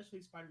playing,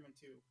 especially Spider-Man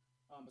 2.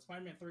 But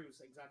Spider-Man 3 was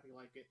exactly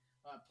like it.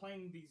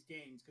 Playing these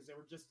games because they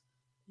were just,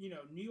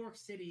 New York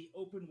City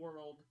open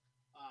world,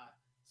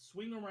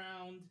 swing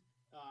around.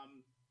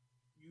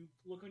 You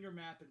look on your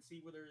map and see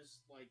where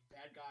there's like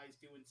bad guys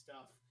doing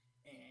stuff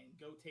and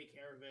go take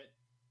care of it.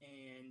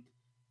 And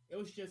it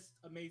was just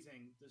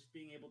amazing, just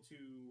being able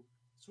to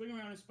swing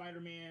around as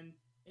Spider-Man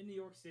in New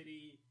York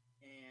City,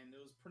 and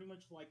it was pretty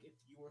much like if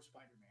you were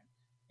Spider-Man.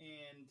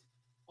 And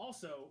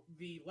also,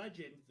 the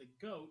legend, the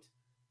GOAT,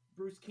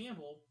 Bruce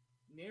Campbell,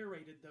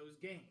 narrated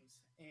those games.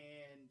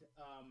 And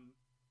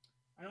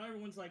I know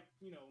everyone's like,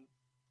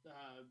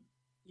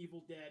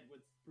 Evil Dead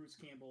with Bruce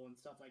Campbell and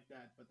stuff like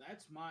that, but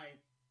that's my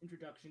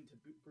introduction to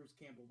Bruce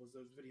Campbell, was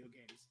those video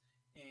games.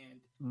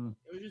 And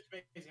it was just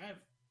amazing. I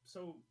have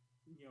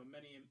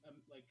many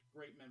like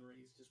great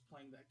memories just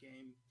playing that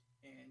game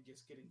and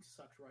just getting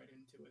sucked right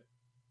into it.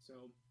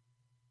 So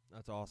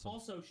that's awesome.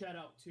 Also, shout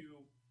out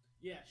to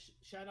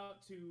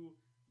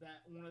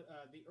that one of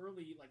the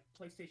early like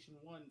PlayStation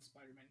 1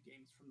 Spider-Man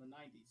games from the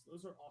 90s.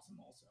 Those are awesome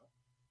also.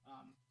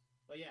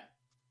 But yeah.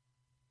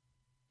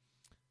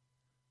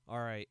 All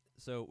right,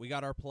 so we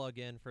got our plug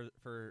in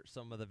for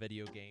some of the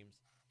video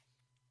games.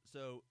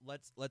 So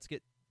let's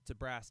get to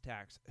brass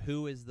tacks.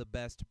 Who is the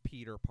best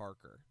Peter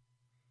Parker?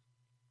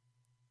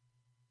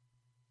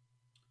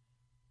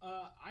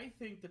 I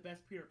think the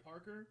best Peter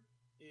Parker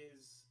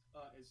is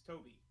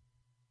Tobey.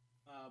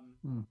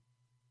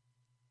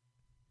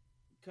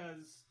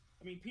 Because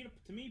I mean,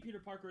 Peter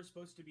Parker is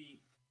supposed to be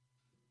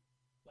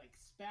like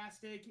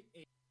spastic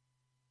and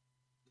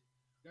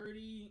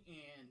dirty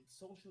and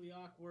socially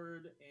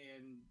awkward,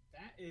 and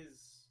that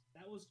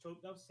was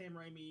Sam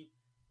Raimi,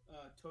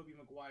 Tobey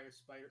Maguire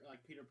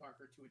Peter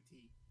Parker to a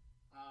T.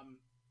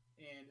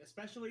 And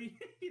especially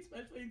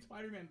in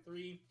Spider-Man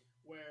 3,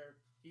 where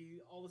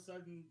he all of a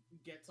sudden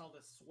gets all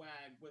this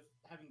swag with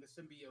having the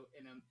symbiote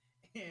in him,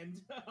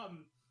 and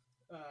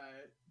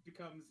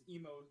becomes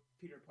emo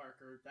Peter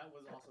Parker. That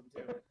was awesome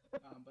too.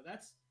 But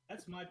that's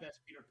my best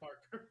Peter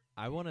Parker.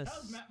 I want to.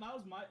 That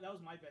was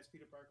my best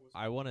Peter Parker. Was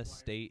I want to Maguire.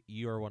 state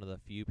you are one of the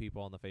few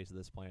people on the face of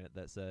this planet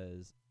that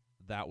says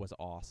that was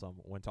awesome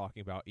when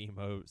talking about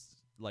emos,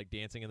 like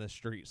dancing in the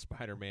street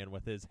Spider-Man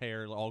with his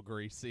hair all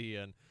greasy,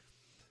 and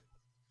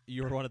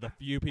you were one of the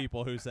few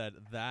people who said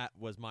that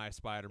was my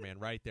Spider-Man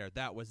right there.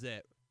 That was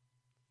it.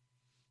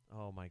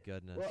 Oh my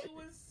goodness! Well, It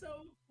was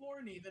so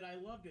corny that I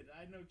loved it.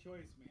 I had no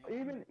choice, man.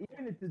 Even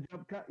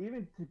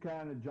to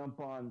kind of jump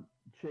on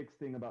Chick's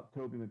thing about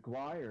Tobey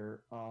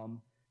Maguire,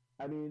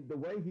 I mean the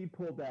way he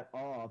pulled that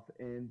off,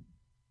 and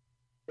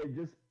it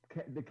just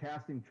the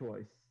casting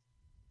choice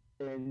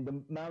and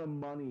the amount of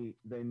money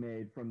they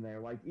made from there.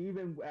 Like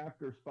even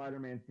after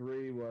Spider-Man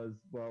 3 was,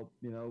 well,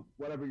 you know,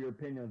 whatever your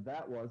opinion of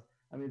that was,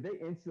 I mean they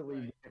instantly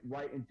went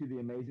right into the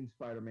Amazing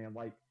Spider-Man,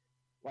 like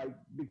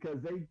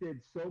because they did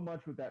so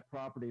much with that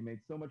property, made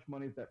so much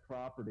money with that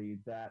property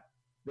that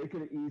they could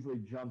have easily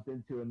jumped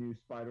into a new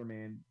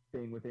Spider-Man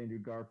thing with Andrew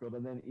Garfield,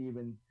 and then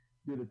even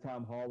do the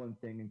Tom Holland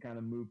thing and kind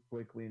of move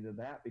quickly into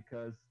that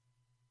because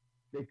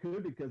they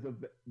could, because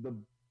of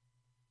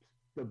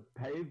the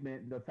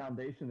pavement, the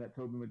foundation that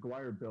Tobey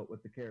Maguire built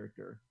with the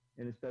character,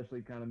 and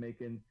especially kind of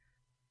making,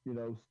 you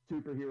know,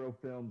 superhero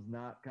films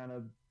not kind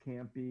of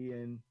campy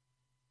and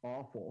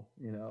awful,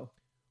 you know.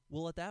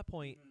 Well, at that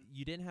point,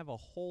 you didn't have a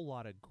whole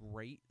lot of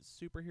great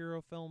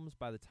superhero films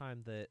by the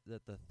time that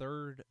the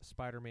third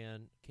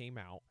Spider-Man came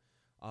out.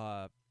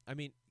 I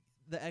mean,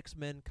 the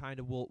X-Men kind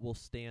of will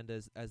stand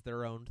as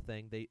their own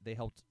thing. They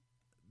helped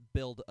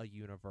build a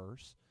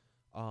universe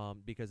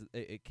because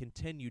it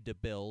continued to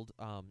build.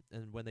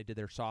 And when they did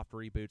their soft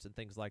reboots and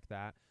things like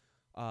that,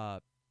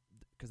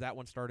 because that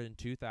one started in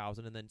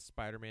 2000, and then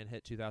Spider-Man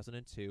hit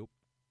 2002.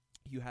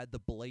 You had the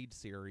Blade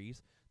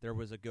series. There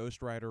was a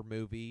Ghost Rider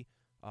movie.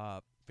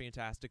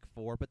 Fantastic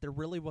Four, but there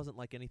really wasn't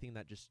like anything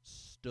that just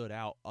stood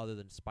out other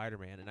than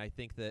Spider-Man. And I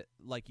think that,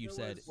 like you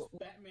said,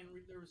 Batman.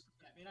 There was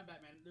not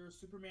Batman. There was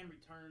Superman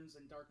Returns,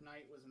 and Dark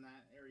Knight was in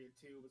that area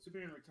too. But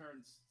Superman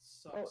Returns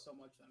sucks so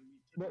much.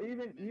 Well,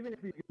 even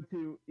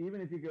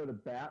if you go to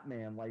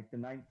Batman, like the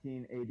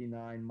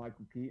 1989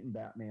 Michael Keaton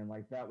Batman,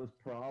 like that was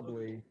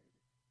probably,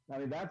 I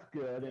mean, that's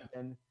good.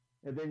 Yeah.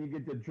 And then you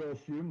get to Joel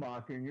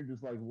Schumacher, and you're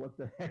just like, what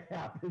the heck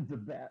happened to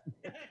Batman?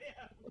 Yeah.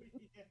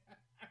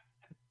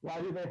 Why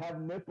do they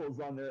have nipples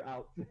on their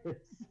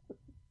outfits?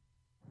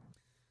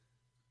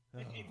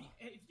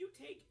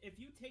 If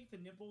you take the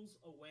nipples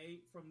away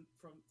from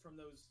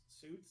those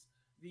suits,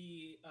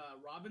 the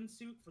Robin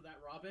suit for that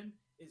Robin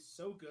is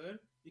so good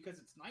because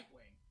it's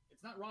Nightwing.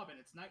 It's not Robin,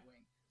 it's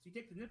Nightwing. So you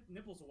take the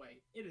nipples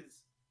away, it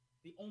is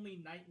the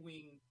only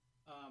Nightwing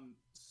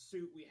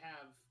suit we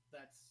have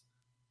that's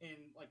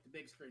in like the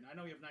big screen. I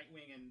know we have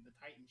Nightwing in the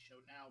Titans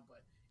show now,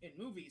 but in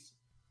movies,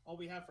 all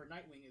we have for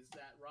Nightwing is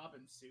that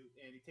Robin suit,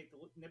 and you take the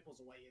nipples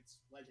away, it's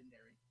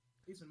legendary.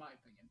 At least in my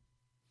opinion.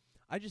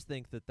 I just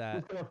think that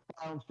Just gonna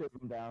frown straight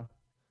them down.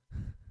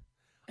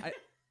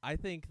 I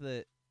think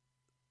that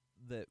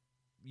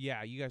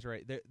yeah, you guys are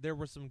right. There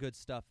was some good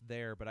stuff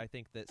there, but I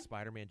think that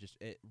Spider-Man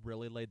it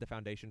really laid the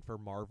foundation for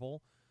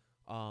Marvel,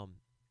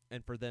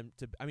 and for them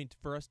to, I mean,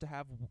 for us to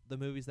have the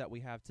movies that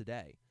we have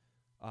today.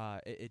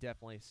 It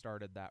definitely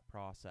started that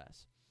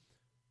process.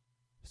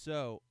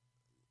 So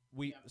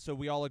we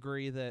all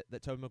agree that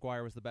Tobey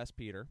Maguire was the best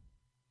Peter.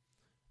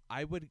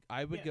 I would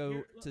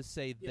go to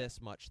say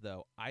this much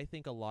though. I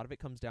think a lot of it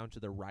comes down to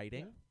the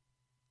writing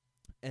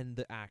and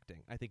the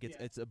acting. I think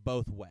it's a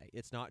both way.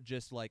 It's not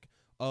just like,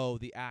 oh,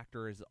 the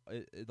actor is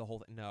the whole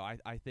thing. No,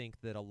 I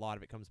think that a lot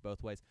of it comes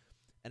both ways.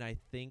 And I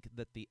think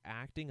that the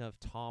acting of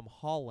Tom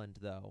Holland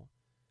though,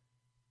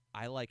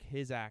 I like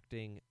his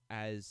acting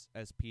as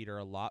Peter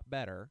a lot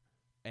better.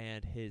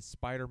 And his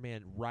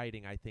Spider-Man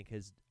writing, I think,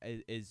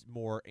 is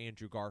more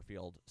Andrew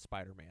Garfield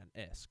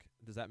Spider-Man-esque.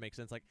 Does that make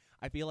sense? Like,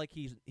 I feel like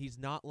he's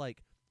not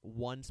like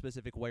one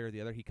specific way or the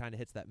other. He kind of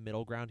hits that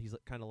middle ground. He's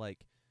kind of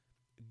like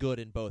good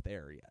in both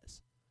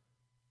areas.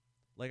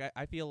 Like,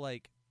 I feel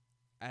like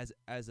as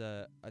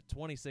a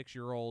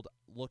 26-year-old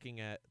looking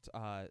at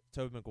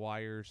Tobey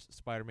Maguire's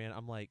Spider-Man,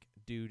 I'm like,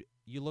 dude,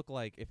 you look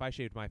like if I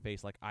shaved my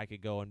face, like I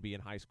could go and be in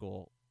high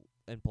school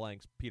and playing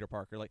Peter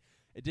Parker. Like,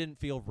 it didn't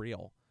feel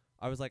real.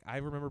 I was like, I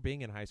remember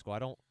being in high school. I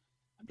don't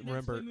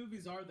remember. That's the way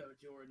movies are, though,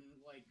 Jordan.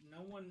 Like,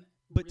 no one.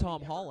 But really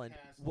Tom Holland,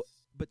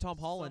 but Tom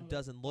Holland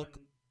doesn't look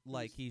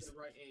like he's. The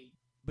right age.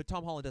 But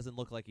Tom Holland doesn't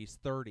look like he's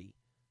 30,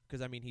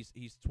 because I mean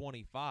he's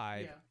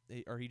 25,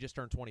 or he just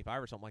turned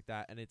 25 or something like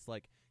that, and it's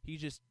like he's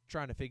just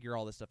trying to figure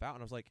all this stuff out.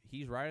 And I was like,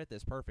 he's right at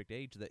this perfect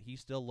age that he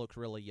still looks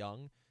really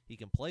young. He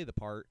can play the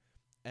part,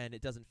 and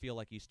it doesn't feel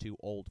like he's too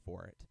old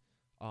for it.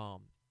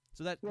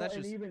 So that's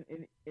just even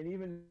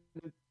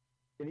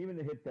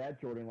to hit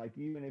that, Jordan, like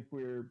even if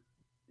we're,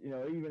 you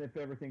know, even if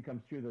everything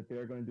comes true that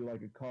they're going to do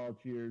like a college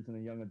years and a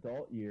young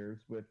adult years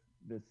with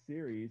this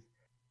series,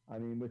 I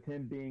mean, with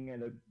him being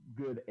at a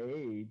good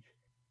age,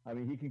 I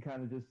mean, he can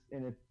kind of just,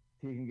 and if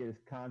he can get his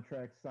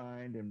contract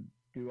signed and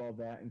do all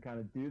that and kind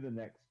of do the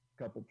next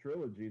couple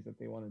trilogies that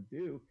they want to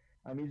do,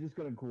 I mean, he's just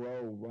going to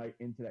grow right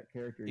into that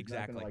character. He's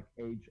Exactly. not going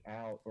to like age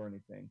out or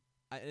anything.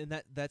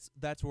 And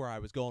that's where I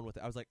was going with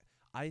it. I was like,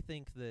 I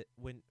think that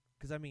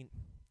because I mean,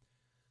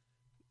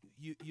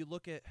 you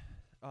look at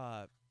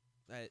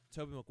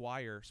Tobey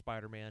Maguire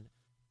Spider-Man,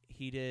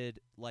 he did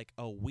like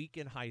a week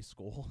in high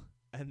school,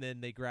 and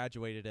then they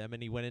graduated him,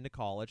 and he went into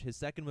college. His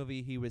second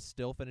movie, he was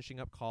still finishing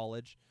up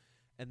college,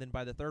 and then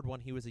by the third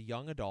one, he was a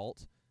young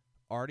adult,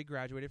 already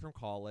graduated from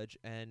college,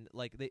 and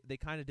like they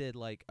kind of did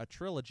like a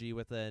trilogy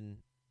within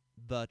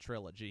the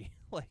trilogy,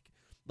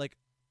 like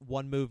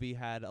one movie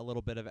had a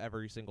little bit of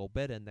every single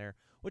bit in there,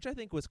 which I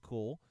think was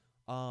cool.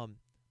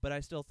 But I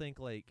still think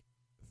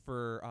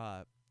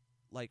for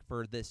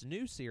this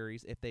new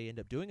series, if they end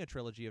up doing a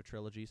trilogy of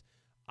trilogies,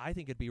 I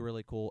think it'd be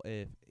really cool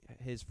if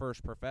his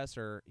first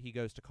professor, he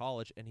goes to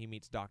college and he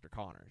meets Dr.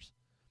 Connors.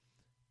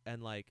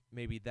 And like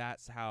maybe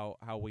that's how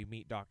we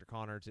meet Dr.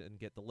 Connors and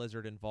get the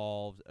Lizard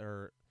involved,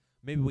 or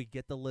maybe we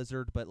get the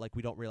Lizard but like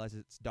we don't realize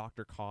it's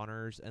Dr.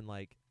 Connors, and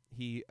like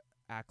he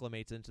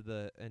acclimates into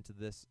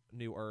this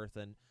new Earth,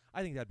 and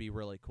I think that'd be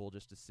really cool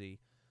just to see.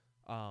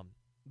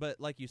 But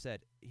like you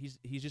said, he's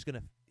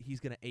gonna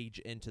age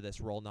into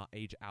this role, not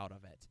age out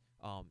of it.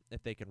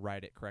 If they can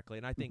write it correctly,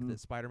 and I think that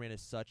Spider-Man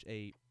is such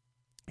a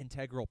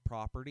integral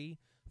property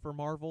for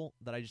Marvel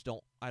that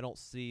I don't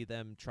see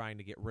them trying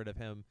to get rid of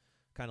him,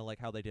 kind of like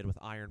how they did with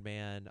Iron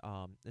Man.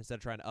 Instead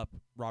of trying to up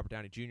Robert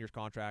Downey Jr.'s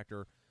contract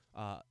or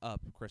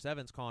up Chris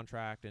Evans'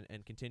 contract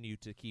and continue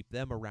to keep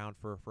them around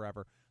for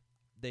forever,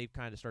 they've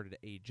kind of started to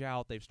age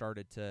out. They've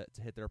started to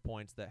hit their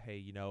points that,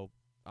 hey,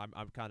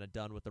 I'm kind of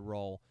done with the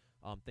role,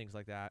 things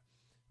like that.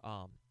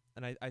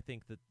 And I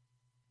think that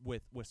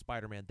with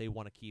Spider-Man, they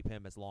want to keep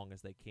him as long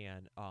as they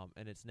can.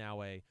 And it's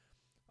now a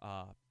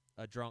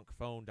drunk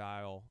phone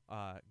dial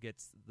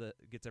gets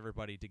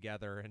everybody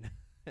together,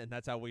 and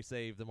that's how we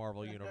save the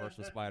Marvel Universe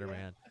with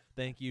Spider-Man.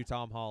 Thank you,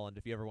 Tom Holland.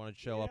 If you ever want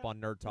to show up on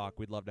Nerd Talk,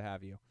 we'd love to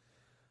have you.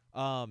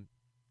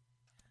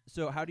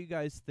 So how do you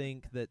guys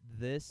think that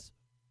this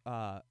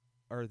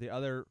or the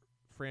other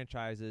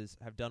franchises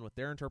have done with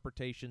their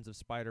interpretations of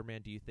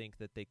Spider-Man? Do you think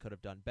that they could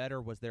have done better?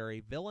 Was there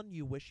a villain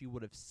you wish you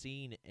would have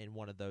seen in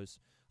one of those?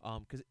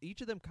 Because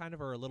each of them kind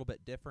of are a little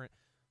bit different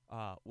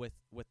with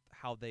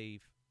how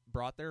they've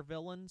brought their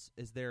villains.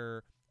 Is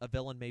there a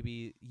villain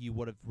maybe you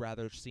would have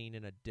rather seen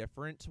in a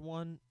different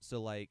one?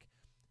 So like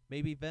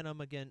maybe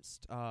Venom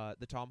against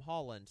the Tom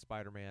Holland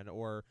Spider-Man,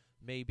 or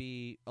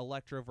maybe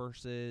Electro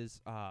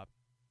versus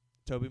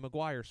Tobey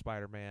Maguire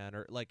Spider-Man,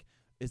 or like,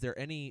 is there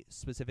any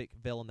specific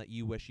villain that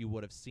you wish you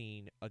would have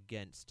seen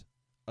against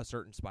a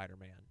certain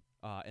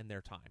Spider-Man in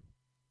their time?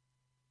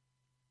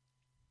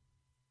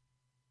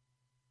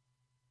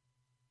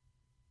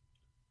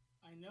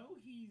 I know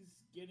he's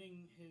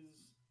getting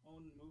his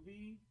own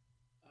movie.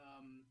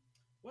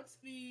 What's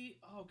the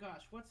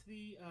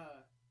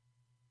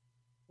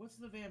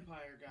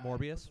vampire guy?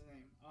 Morbius? What's his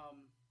name?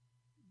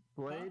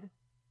 Blade?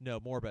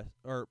 No, Morbius.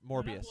 No,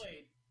 not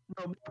Blade.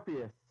 No,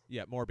 Morpheus.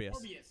 Yeah, Morbius.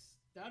 Morbius.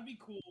 That'd be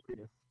cool.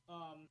 Morpheus.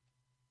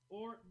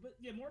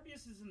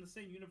 Morbius is in the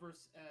same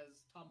universe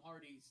as Tom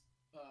Hardy's.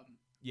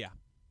 Yeah.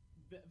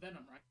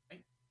 Venom,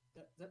 right?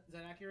 Is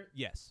that accurate?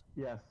 Yes.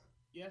 Yes.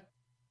 Yeah.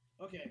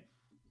 Okay.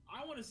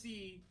 I want to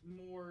see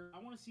more.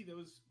 I want to see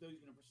those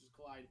universes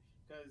collide,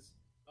 because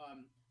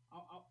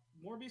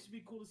Morbius would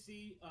be cool to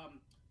see.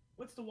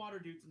 What's the water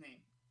dude's name?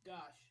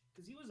 Gosh,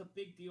 because he was a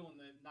big deal in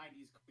the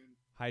 '90s cartoon.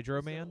 Hydro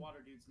What's Man. the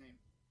water dude's name?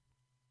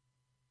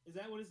 Is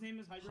that what his name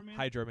is? Hydro Man.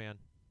 Hydro Man.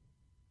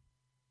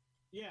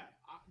 Yeah,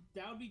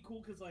 that would be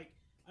cool, because like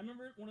I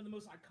remember one of the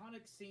most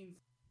iconic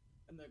scenes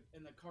in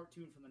the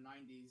cartoon from the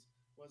 '90s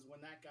was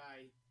when that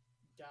guy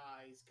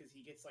dies, because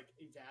he gets like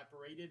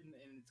evaporated,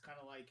 and it's kind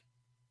of like,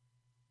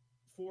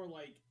 for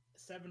like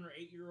 7 or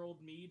 8 year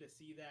old me to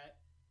see that,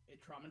 it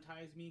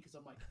traumatized me, because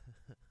I'm like,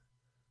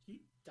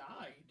 he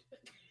died.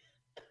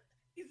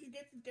 He's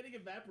getting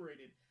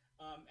evaporated,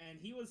 and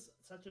he was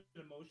such an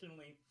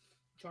emotionally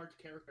charged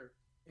character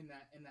in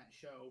that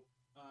show.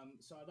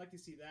 So I'd like to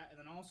see that, and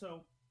then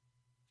also,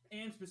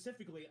 and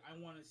specifically,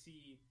 I want to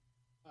see.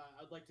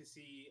 I'd like to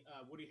see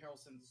Woody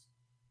Harrelson's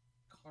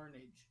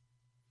Carnage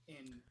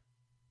in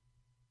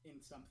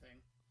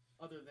something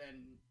other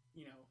than,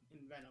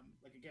 in Venom,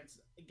 like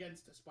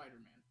against a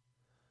Spider-Man.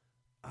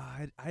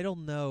 I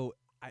don't know.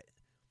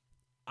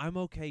 I'm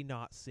okay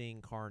not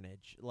seeing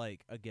Carnage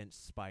like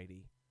against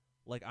Spidey.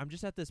 Like, I'm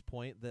just at this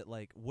point that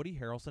like Woody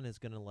Harrelson is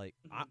gonna like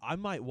I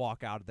might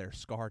walk out of there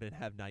scarred and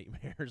have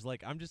nightmares.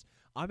 Like,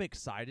 I'm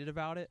excited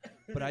about it,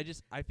 but I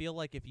feel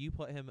like if you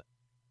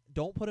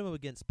don't put him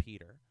against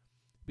Peter,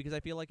 because I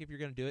feel like if you're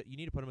gonna do it, you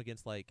need to put him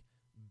against like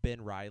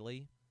Ben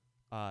Reilly,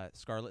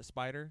 Scarlet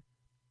Spider,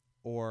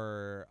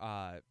 or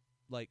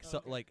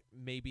so like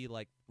maybe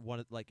like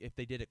one, like if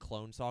they did a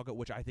Clone Saga,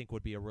 which I think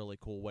would be a really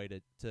cool way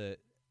to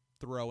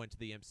throw into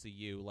the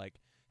MCU. Like,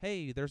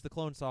 hey, there's the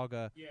Clone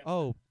Saga. Yeah.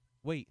 Oh,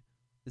 wait.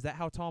 Is that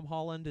how Tom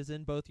Holland is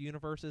in both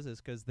universes?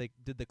 Is because they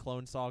did the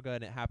Clone Saga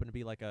and it happened to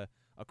be like a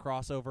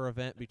crossover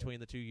event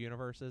between the two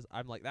universes?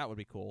 I'm like, that would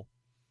be cool.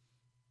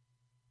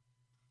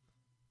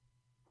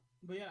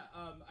 But yeah,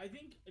 I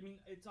mean,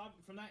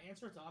 from that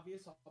answer, it's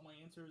obvious. All my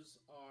answers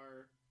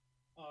are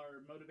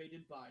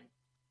motivated by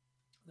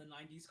the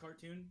 '90s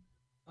cartoon,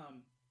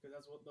 because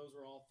that's what those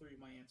were all three of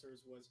my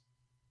answers was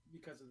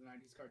because of the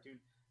 '90s cartoon.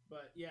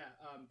 But yeah,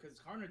 because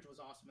Carnage was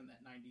awesome in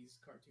that '90s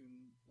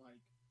cartoon,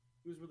 like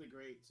it was really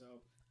great. So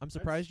I'm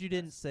surprised you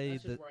didn't say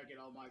that's just the. where I get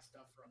all my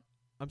stuff from.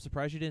 I'm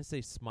surprised you didn't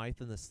say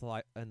Smythe and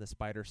the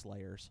Spider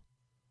Slayers.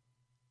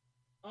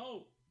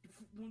 Oh,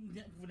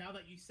 now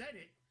that you said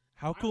it,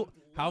 How I cool? would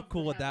How love to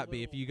cool would have a that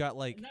be if little- you got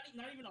like not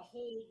even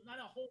not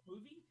a whole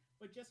movie,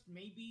 but just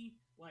maybe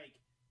like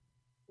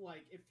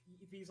if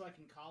he's like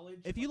in college,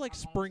 if you like I'm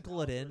almost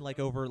sprinkle it college, in or like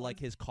something, over once- like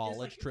his just,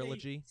 college if they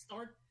trilogy?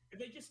 if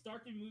they just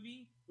start the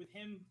movie with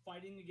him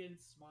fighting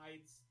against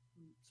Smythe's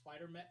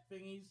spider met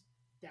thingies,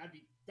 that'd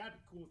be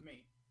cool with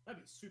me.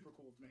 That'd be super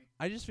cool with me.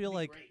 I just feel Be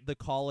like great. the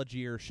college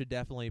year should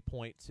definitely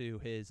point to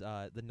his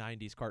the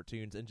 '90s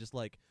cartoons and just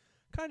like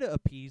kind of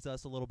appease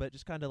us a little bit.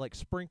 Just kind of like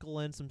sprinkle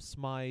in some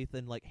Smythe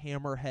and like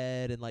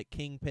Hammerhead and like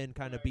Kingpin,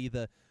 kind of Right.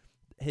 be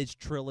his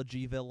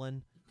trilogy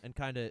villain and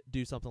kind of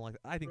do something like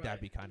that. I think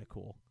that'd be Right. kind of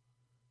cool.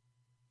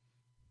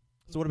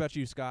 So what about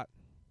you, Scott?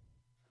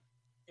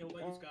 And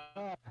what you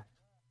got?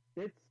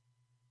 It's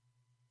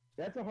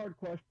that's a hard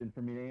question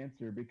for me to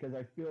answer because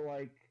I feel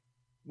like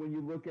when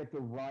you look at the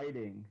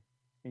writing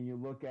and you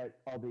look at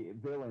all the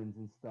villains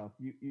and stuff,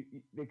 you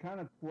they kind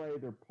of play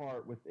their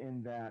part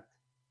within that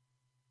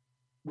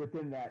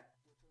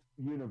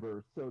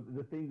universe. So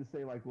the thing to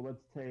say, like, well,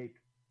 let's take,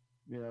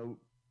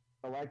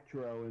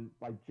 Electro and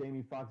like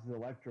Jamie Foxx's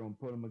Electro and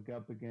put him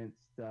up against,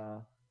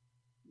 Tobey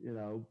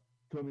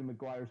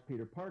Maguire's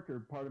Peter Parker.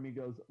 Part of me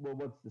goes, well,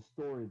 what's the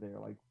story there?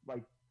 Like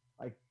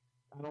I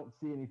don't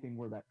see anything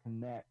where that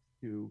connects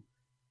to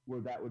where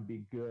that would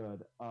be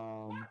good.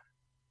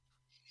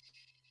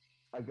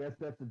 I guess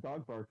that's the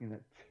dog barking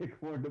that Chick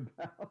warned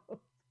about.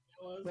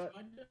 But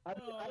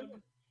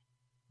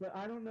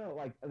I don't know.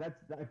 Like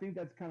I think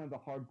that's kind of the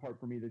hard part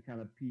for me to kind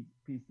of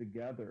piece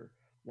together.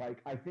 Like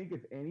I think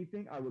if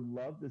anything, I would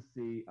love to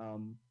see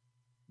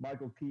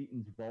Michael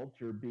Keaton's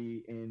Vulture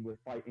be in with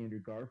Fight Andrew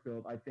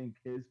Garfield. I think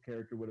his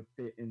character would have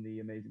fit in the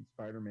Amazing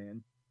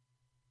Spider-Man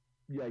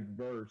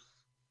verse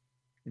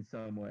in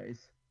some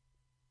ways.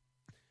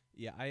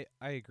 Yeah, I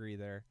agree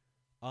there.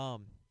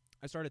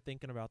 I started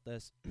thinking about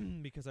this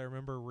because I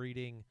remember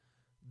reading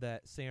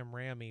that Sam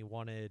Raimi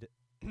wanted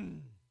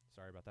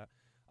sorry about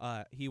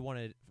that. He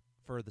wanted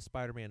for the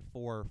Spider-Man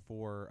 4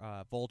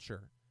 for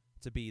Vulture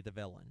to be the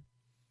villain.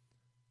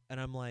 And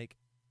I'm like,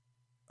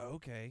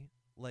 okay,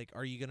 like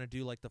are you going to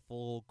do like the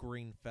full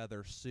green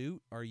feather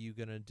suit? Are you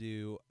going to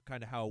do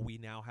kind of how we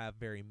now have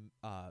very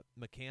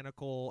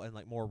mechanical and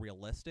like more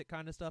realistic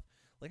kind of stuff?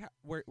 Like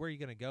where are you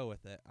going to go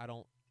with it? I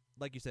don't,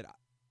 like you said,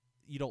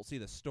 you don't see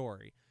the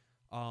story.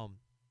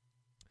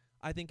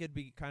 I think it'd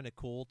be kind of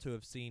cool to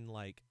have seen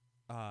like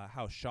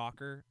how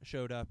Shocker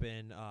showed up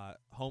in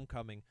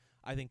Homecoming.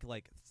 I think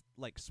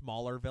like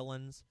smaller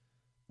villains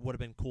would have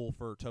been cool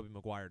for Tobey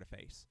Maguire to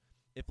face.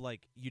 If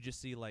like you just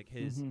see like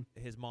his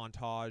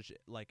montage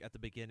like at the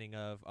beginning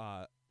of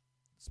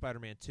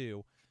Spider-Man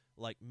 2,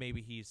 like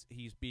maybe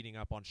he's beating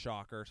up on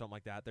Shocker or something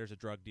like that. There's a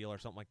drug dealer or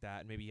something like that,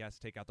 and maybe he has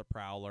to take out the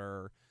Prowler,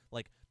 or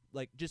like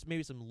just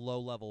maybe some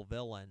low level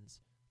villains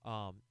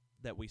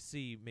that we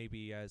see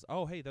maybe as,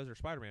 oh hey, those are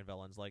Spider-Man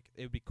villains. Like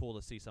it would be cool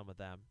to see some of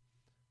them.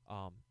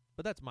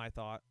 But that's my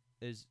thought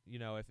is,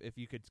 if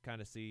you could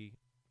kind of see,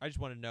 I just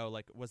want to know,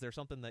 like, was there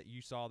something that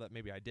you saw that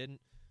maybe I didn't?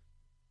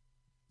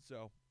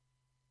 So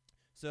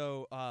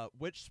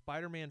which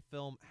Spider-Man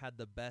film had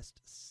the best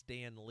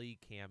Stan Lee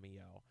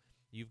cameo?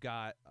 You've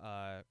got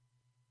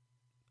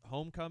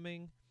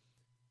Homecoming,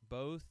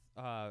 both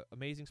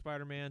Amazing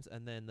Spider-Mans,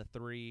 and then the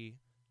 3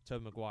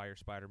 Tobey Maguire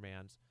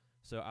Spider-Mans.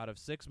 So out of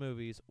 6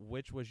 movies,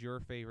 which was your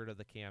favorite of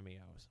the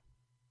cameos?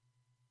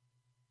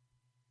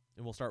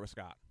 And we'll start with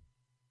Scott.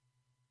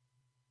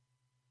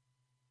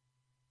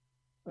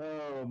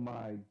 Oh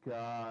my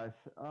gosh.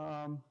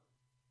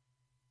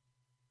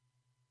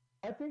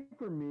 I think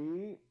for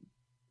me,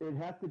 it'd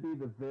have to be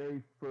the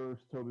very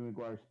first Tobey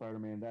Maguire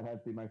Spider-Man. That has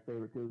to be my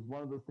favorite. It was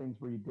one of those things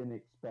where you didn't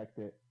expect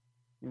it.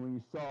 And when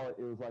you saw it,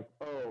 it was like,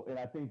 oh, and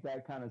I think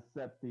that kind of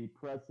set the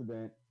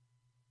precedent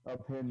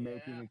of him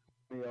making a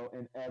cameo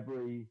in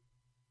every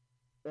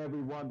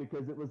one,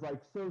 because it was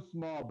like so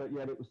small, but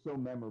yet it was so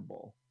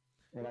memorable.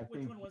 And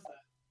Which one was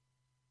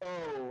that?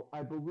 Oh,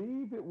 I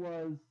believe it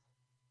was.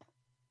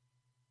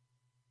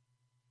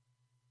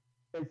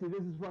 And see,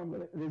 this is where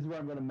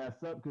I'm gonna mess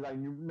up, because I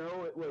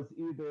know it was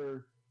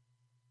either,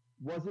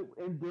 was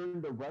it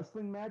during the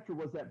wrestling match, or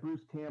was that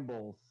Bruce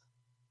Campbell's?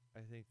 I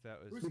think that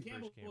was Bruce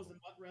Campbell was in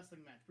what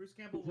wrestling match? Bruce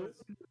Campbell was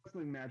the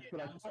wrestling match, the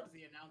but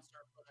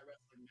announcer for that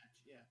wrestling match.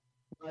 Yeah.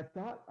 I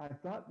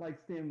thought like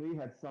Stan Lee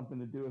had something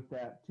to do with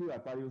that too. I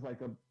thought he was like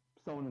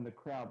someone in the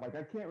crowd. Like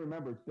I can't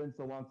remember. It's been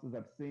so long since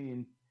I've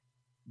seen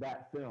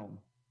that film,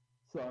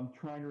 so I'm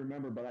trying to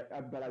remember. But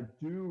I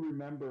do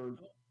remember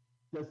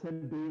just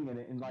him being in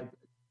it and like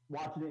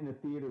watching it in the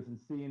theaters and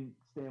seeing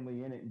Stan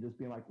Lee in it and just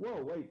being like,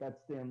 whoa, wait,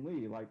 that's Stan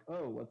Lee. Like,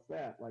 oh, what's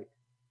that? Like,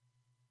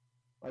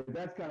 Like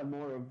that's kind of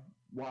more of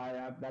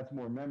why that's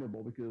more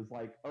memorable because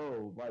like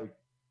oh like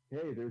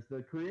hey there's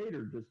the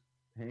creator just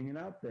hanging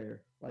out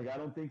there. Like I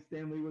don't think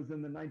Stan Lee was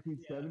in the Yeah,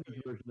 1970s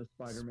yeah. version of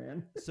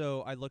Spider-Man.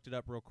 So I looked it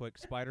up real quick.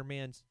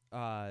 Spider-Man's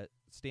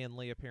Stan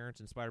Lee appearance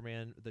in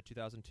Spider-Man the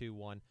 2002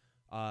 one.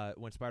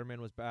 When Spider-Man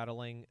was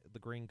battling the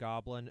Green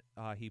Goblin,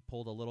 he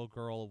pulled a little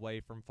girl away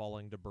from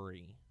falling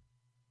debris.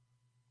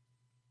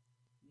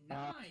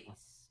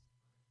 Nice.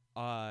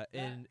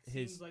 In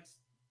his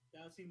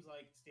That seems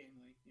like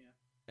Stanley. Yeah.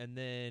 and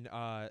then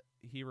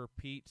he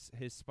repeats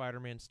his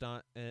Spider-Man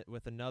stunt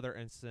with another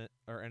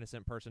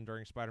innocent person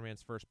during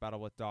Spider-Man's first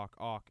battle with Doc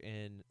Ock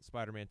in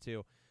Spider-Man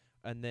 2,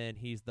 and then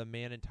he's the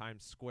man in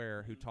Times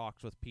Square who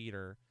talks with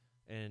Peter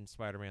in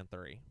Spider-Man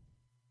 3.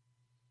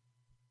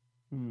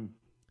 And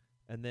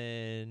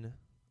then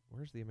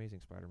where's the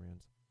Amazing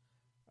Spider-Mans?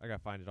 I gotta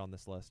find it on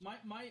this list.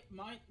 My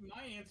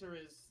answer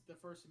is the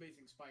first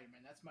Amazing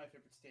Spider-Man. That's my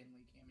favorite Stan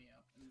Lee cameo.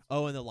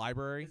 Oh, in the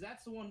library? Because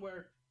that's the one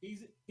where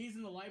he's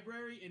in the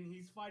library and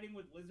he's fighting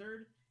with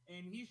Lizard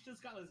and he's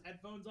just got his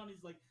headphones on.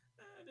 He's like,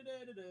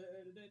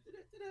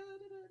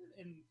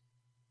 and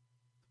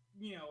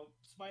you know,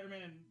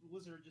 Spider-Man and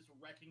Lizard just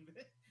wrecking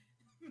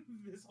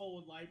this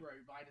whole library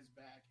behind his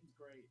back. It's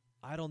great.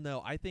 I don't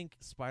know. I think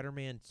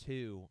Spider-Man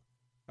 2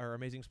 or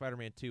Amazing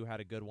Spider-Man 2 had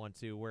a good one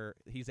too, where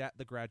he's at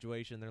the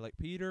graduation. They're like,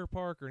 Peter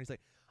Parker, and he's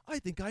like, I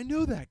think I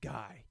know that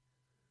guy.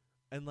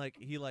 And like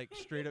he like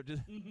straight up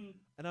just,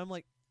 and I'm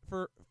like,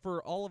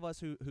 for all of us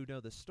who know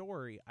the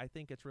story, I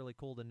think it's really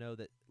cool to know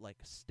that like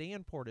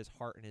Stan poured his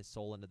heart and his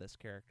soul into this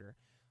character.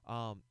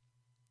 I'm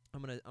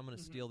gonna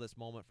steal this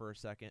moment for a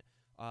second.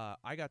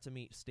 I got to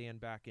meet Stan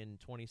back in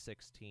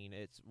 2016.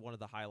 It's one of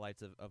the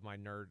highlights of my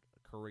nerd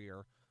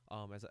career,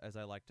 as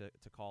I like to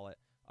call it.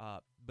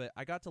 But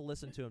I got to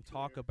listen to him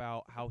talk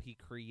about how he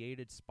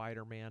created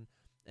Spider-Man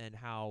and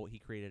how he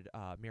created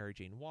Mary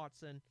Jane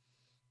Watson.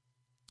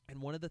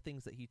 And one of the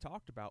things that he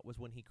talked about was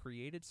when he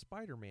created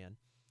Spider-Man,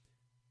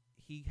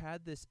 he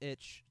had this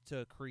itch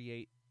to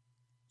create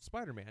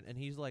Spider-Man. And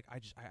he's like,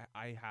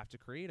 I have to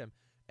create him.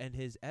 And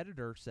his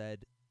editor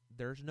said,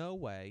 there's no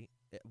way.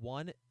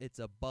 One, it's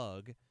a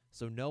bug,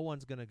 so no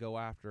one's going to go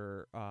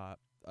after a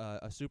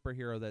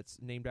superhero that's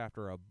named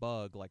after a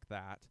bug like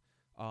that.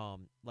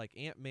 Like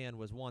Ant-Man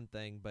was one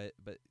thing, but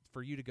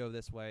for you to go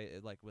this way,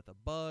 like with a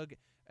bug,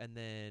 and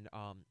then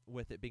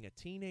with it being a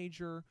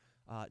teenager,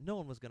 no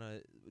one was gonna.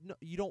 No,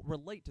 you don't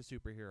relate to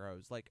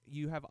superheroes. Like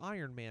you have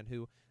Iron Man,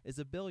 who is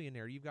a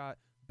billionaire. You've got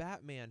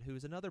Batman,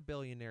 who's another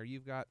billionaire.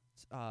 You've got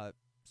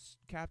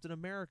Captain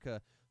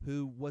America,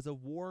 who was a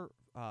war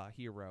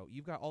hero.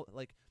 You've got all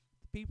like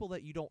people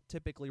that you don't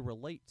typically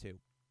relate to,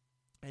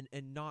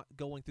 and not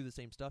going through the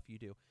same stuff you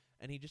do.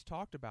 And he just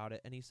talked about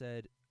it, and he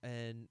said,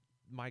 and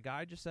my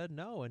guy just said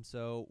no, and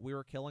so we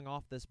were killing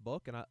off this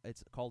book, and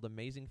it's called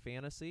Amazing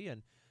Fantasy,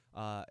 and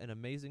in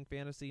Amazing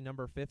Fantasy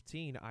number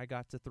 15, I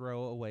got to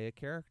throw away a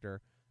character,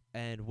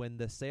 and when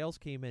the sales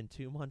came in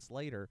 2 months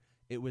later,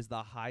 it was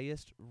the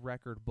highest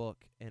record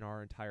book in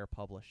our entire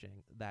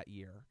publishing that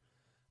year.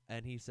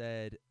 And he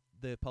said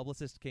the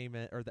publicist came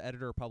in, or the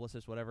editor,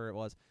 publicist, whatever it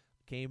was,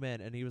 came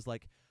in, and he was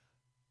like,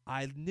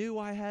 I knew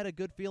I had a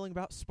good feeling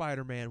about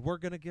Spider-Man. We're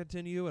going to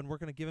continue, and we're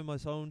going to give him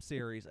his own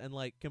series, and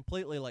like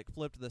completely like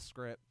flipped the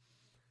script.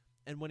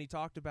 And when he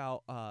talked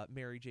about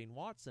Mary Jane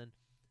Watson,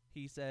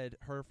 he said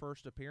her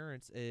first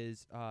appearance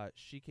is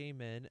she came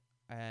in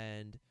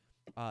and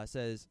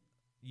says,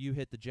 you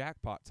hit the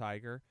jackpot,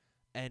 Tiger.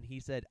 And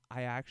he said,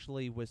 I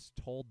actually was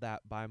told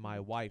that by my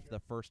wife the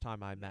first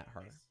time I met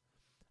her.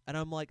 And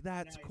I'm like,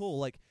 that's cool.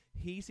 Like,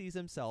 he sees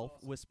himself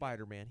with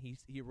Spider-Man.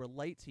 He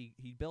relates.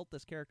 He built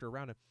this character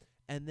around him.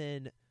 And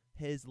then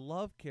his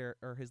love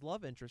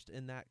interest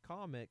in that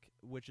comic,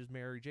 which is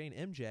Mary Jane,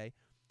 MJ,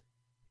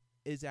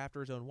 is after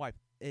his own wife.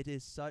 It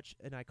is such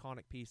an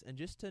iconic piece. And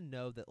just to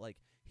know that, like,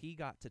 he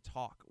got to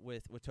talk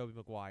with Tobey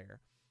Maguire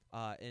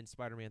in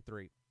Spider-Man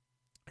 3.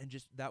 And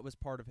just that was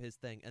part of his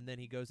thing. And then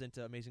he goes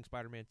into Amazing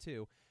Spider-Man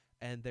 2.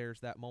 And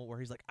there's that moment where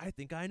he's like, I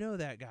think I know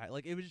that guy.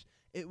 Like,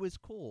 it was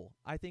cool.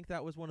 I think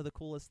that was one of the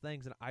coolest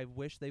things. And I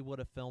wish they would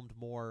have filmed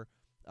more,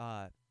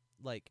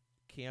 like,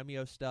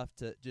 cameo stuff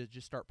to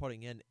just start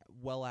putting in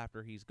well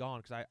after he's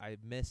gone, because I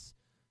miss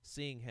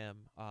seeing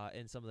him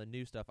in some of the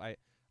new stuff.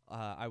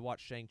 I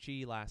watched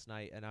Shang-Chi last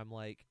night, and I'm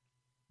like,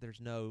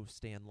 there's no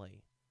Stan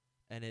Lee,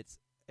 and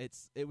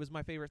it was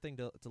my favorite thing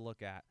to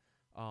look at,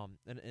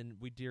 and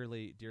we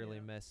dearly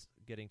miss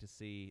getting to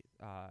see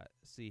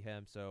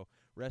him. So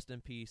rest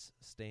in peace,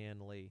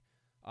 Stan Lee.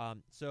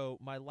 So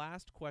my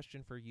last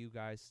question for you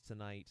guys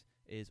tonight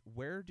is,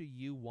 where do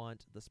you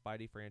want the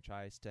Spidey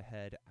franchise to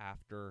head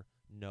after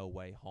No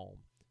Way Home?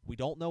 We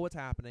don't know what's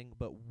happening,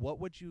 but what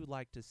would you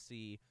like to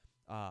see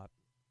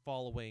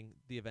following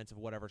the events of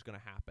whatever's going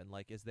to happen?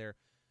 Like, is there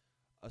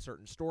a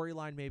certain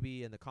storyline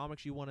maybe in the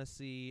comics you want to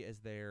see?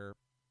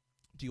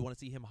 Do you want to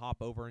see him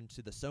hop over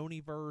into the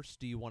Sonyverse?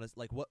 Do you want to,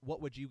 like,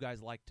 what would you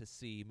guys like to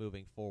see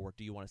moving forward?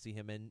 Do you want to see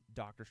him in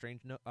Doctor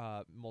Strange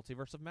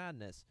Multiverse of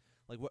Madness?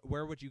 Like,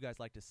 where would you guys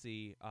like to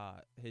see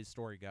his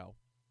story go?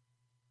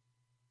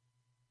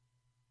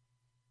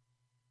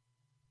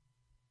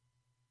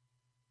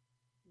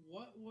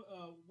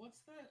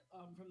 what's that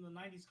from the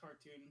 '90s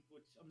cartoon?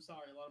 Which I'm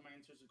sorry, a lot of my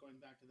answers are going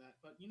back to that.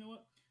 But you know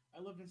what? I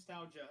love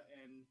nostalgia,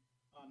 and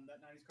that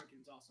 '90s cartoon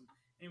is awesome.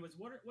 Anyways,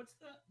 what's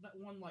that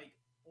one like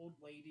old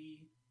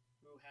lady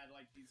who had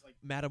like these like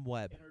Madam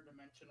Web.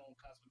 interdimensional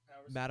cosmic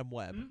powers? Madam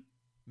Web.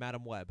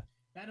 Madam Web.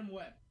 Madam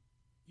Web.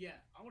 Yeah,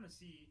 I want to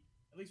see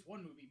at least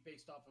one movie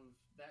based off of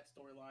that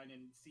storyline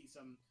and see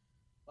some.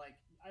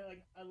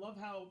 I love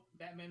how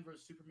Batman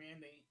vs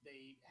Superman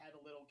they had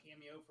a little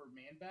cameo for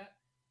Man Bat.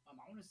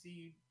 I want to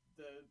see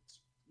the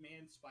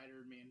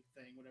Spider-Man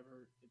thing,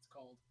 whatever it's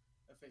called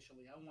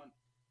officially. I want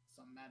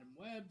some Madam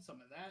Web,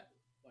 some of that.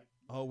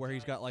 Where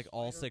he's got like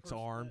all 6 person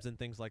arms and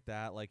things like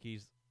that. Like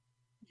he's.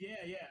 Yeah.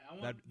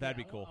 That'd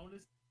be cool. I want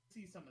to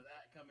see some of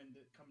that come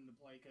into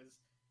play because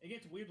it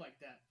gets weird like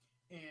that.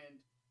 And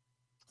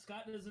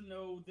Scott doesn't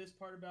know this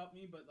part about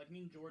me, but like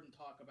me and Jordan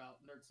talk about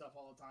nerd stuff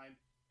all the time.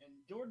 And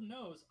Jordan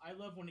knows I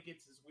love when it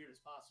gets as weird as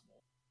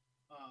possible.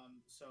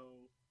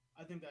 So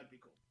I think that'd be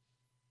cool.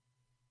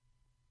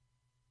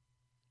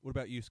 What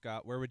about you,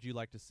 Scott? Where would you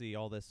like to see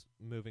all this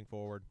moving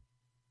forward?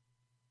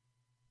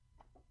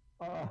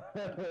 Well,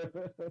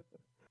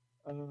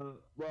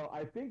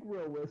 I think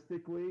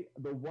realistically,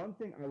 the one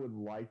thing I would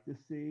like to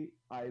see,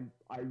 I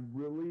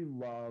really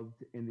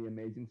loved in The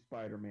Amazing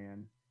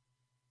Spider-Man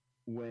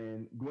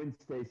when Gwen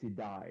Stacy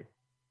died.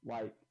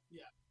 Like,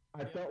 yeah.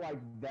 I felt like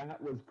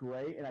that was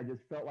great, and I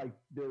just felt like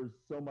there's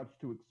so much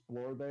to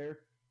explore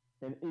there,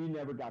 and he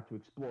never got to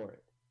explore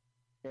it.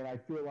 And I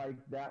feel like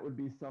that would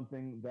be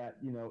something that,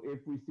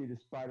 if we see the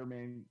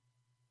Spider-Man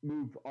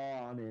move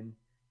on and,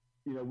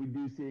 we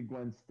do see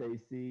Gwen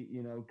Stacy,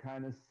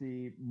 kind of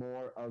see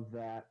more of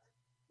that.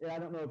 And I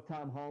don't know if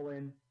Tom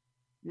Holland,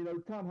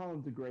 Tom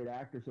Holland's a great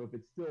actor, so if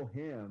it's still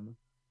him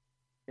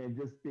and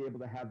just be able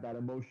to have that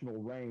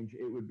emotional range,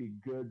 it would be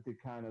good to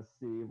kind of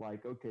see,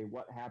 like, okay,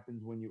 what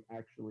happens when you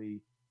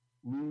actually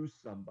lose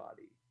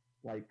somebody,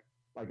 like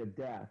a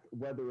death,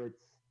 whether it's,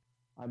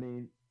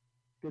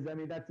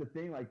 because, that's the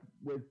thing, like,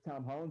 with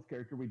Tom Holland's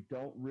character, we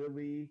don't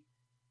really,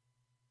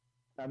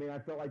 I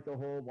felt like the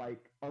whole,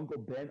 like, Uncle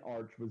Ben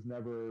arch was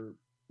never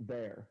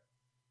there.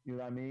 You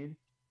know what I mean?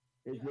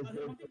 I don't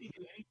think they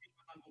do anything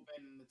with Uncle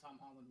Ben in the Tom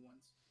Holland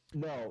ones.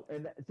 No,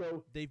 and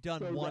so... They've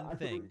done one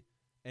thing,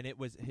 and it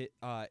was,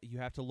 you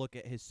have to look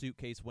at his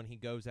suitcase when he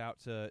goes out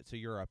to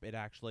Europe. It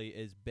actually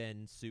is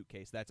Ben's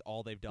suitcase. That's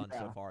all they've done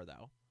so far,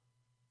 though.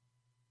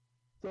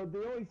 So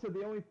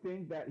the only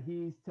thing that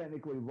he's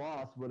technically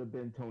lost would have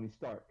been Tony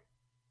Stark.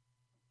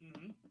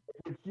 Mm-hmm.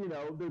 Which,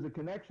 there's a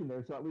connection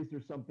there, so at least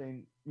there's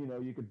something,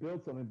 you could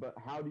build something, but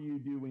how do you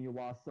do when you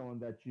lost someone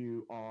that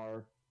you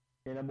are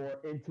in a more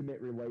intimate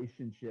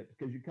relationship?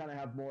 Because you kind of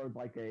have more of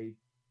like a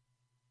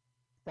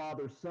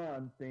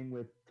father-son thing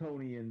with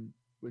Tony and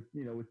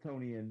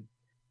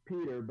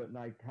Peter, but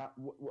like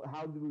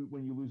how do we,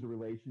 when you lose a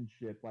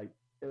relationship, like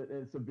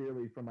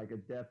severely from like a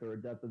death or a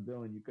death of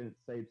villain, you couldn't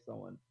save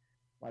someone.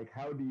 Like,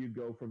 how do you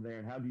go from there,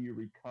 and how do you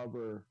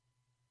recover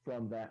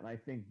from that? And I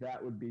think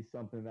that would be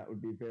something that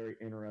would be very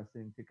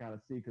interesting to kind of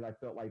see, because I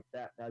felt like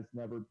that has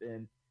never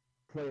been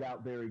played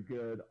out very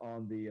good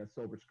on the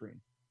silver screen.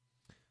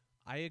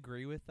 I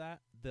agree with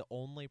that. The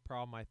only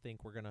problem I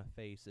think we're going to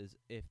face is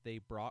if they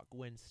brought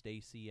Gwen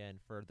Stacy in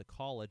for the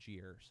college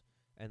years,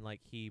 and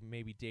like he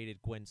maybe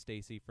dated Gwen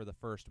Stacy for the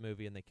first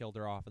movie and they killed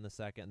her off in the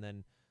second, and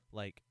then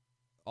like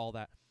all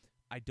that.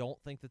 I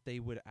don't think that they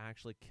would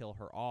actually kill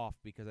her off,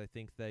 because I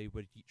think they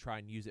would try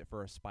and use it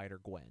for a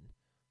Spider-Gwen.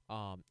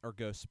 Or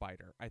Ghost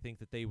Spider. I think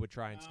that they would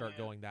try and start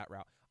going that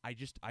route.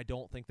 I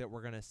don't think that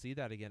we're going to see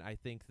that again. I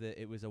think that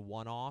it was a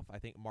one-off. I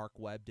think Mark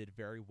Webb did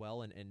very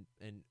well in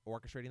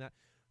orchestrating that.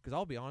 Because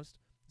I'll be honest,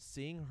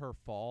 seeing her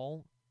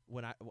fall,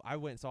 when I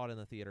went and saw it in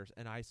the theaters,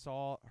 and I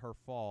saw her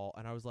fall,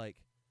 and I was like,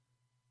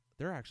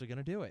 they're actually going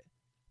to do it.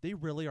 They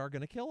really are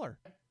going to kill her.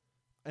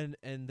 And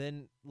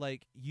then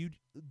like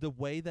the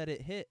way that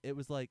it hit, it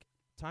was like,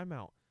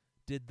 timeout.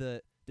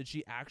 Did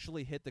she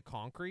actually hit the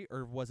concrete,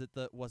 or was it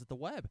the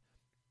web?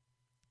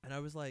 And I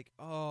was like,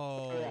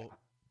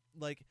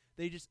 like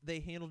they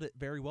handled it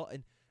very well.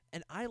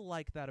 And I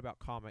like that about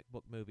comic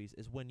book movies,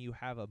 is when you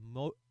have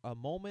a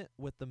moment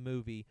with the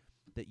movie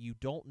that you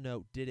don't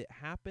know, did it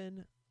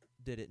happen?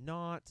 Did it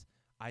not?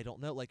 I don't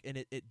know. Like, and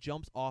it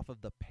jumps off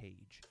of the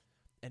page,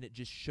 and it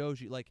just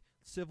shows you, like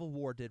Civil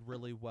War did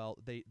really well.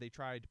 They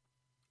tried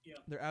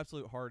their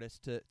absolute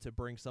hardest to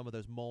bring some of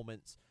those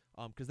moments,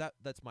 because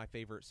that's my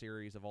favorite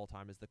series of all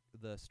time, is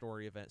the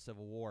story event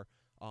Civil War.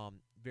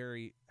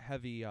 Very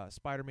heavy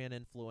Spider-Man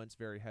influence,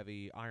 very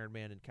heavy Iron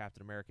Man and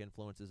Captain America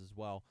influences as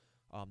well.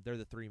 They're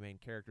the 3 main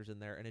characters in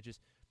there, and it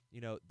just,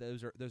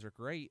 those are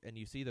great, and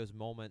you see those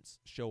moments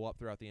show up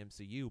throughout the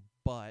MCU.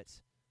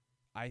 But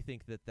I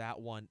think that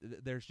one,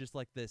 there's just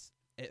like this,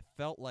 it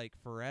felt like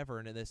forever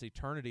and this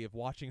eternity of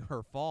watching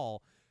her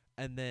fall,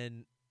 and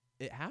then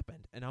it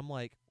happened, and I'm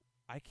like,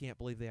 I can't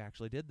believe they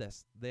actually did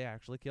this. They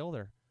actually killed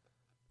her.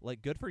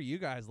 Like, good for you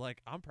guys.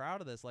 Like, I'm proud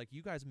of this. Like,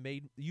 you guys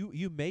made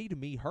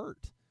me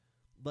hurt.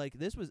 Like,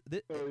 this was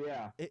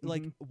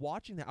like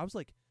watching that, I was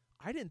like,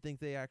 I didn't think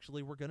they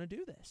actually were gonna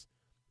do this.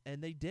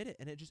 and they did it,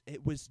 and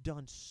it was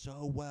done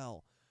so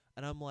well.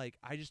 And I'm like,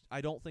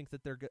 I don't think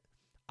that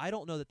I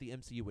don't know that the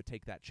MCU would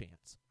take that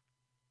chance.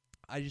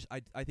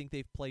 I think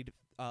they've played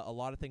a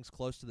lot of things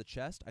close to the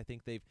chest. I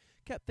think they've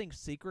kept things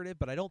secretive,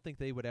 but I don't think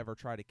they would ever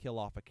try to kill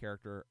off a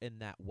character in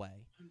that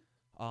way.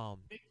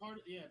 Big part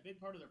of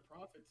their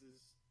profits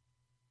is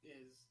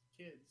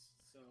kids.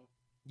 So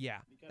yeah,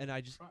 and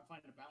I just find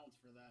a balance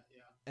for that.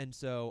 Yeah, and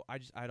so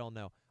I don't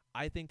know.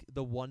 I think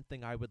the one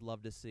thing I would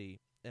love to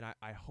see, and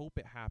I hope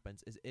it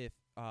happens, is if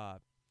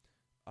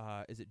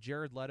is it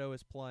Jared Leto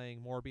is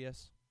playing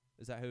Morbius?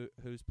 Is that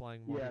who's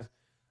playing Morbius?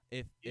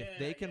 Yes. If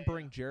they can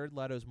bring Jared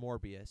Leto's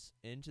Morbius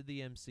into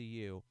the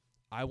MCU,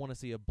 I want to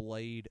see a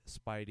Blade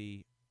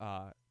Spidey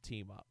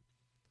team up.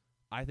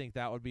 I think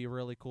that would be a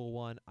really cool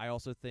one. I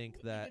also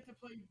think that get to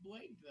play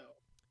Blade though.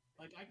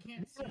 Like I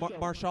can't see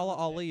Marshala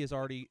Ali is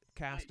already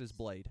cast as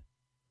Blade.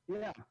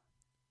 Yeah.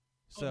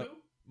 So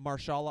who?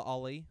 Marshala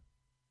Ali.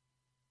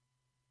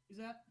 Is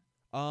that?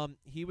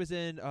 He was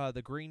in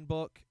the Green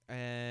Book,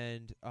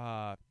 and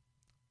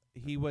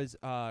he was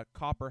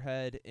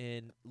Copperhead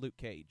in Luke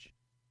Cage.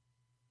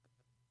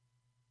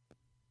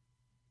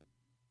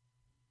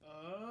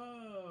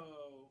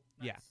 Oh.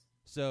 Nice. Yeah.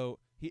 So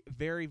he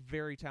very,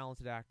 very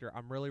talented actor.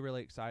 I'm really,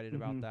 really excited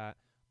about that.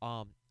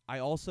 I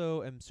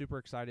also am super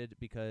excited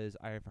because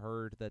I have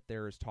heard that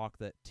there is talk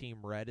that Team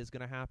Red is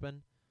going to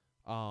happen,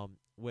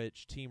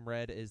 which Team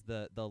Red is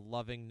the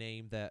loving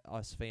name that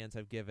us fans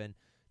have given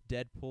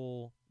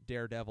Deadpool,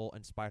 Daredevil,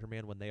 and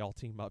Spider-Man when they all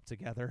team up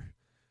together.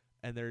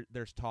 And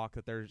there's talk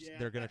that they're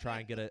going to try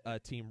and get a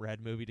Team Red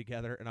movie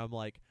together. And I'm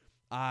like,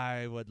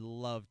 I would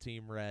love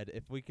Team Red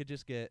if we could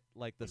just get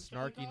like the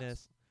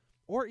snarkiness,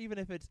 or even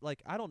if it's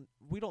like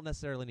we don't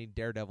necessarily need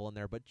Daredevil in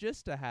there, but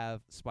just to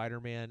have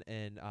Spider-Man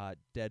and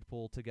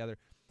Deadpool together,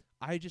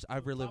 I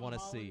really want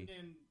to see.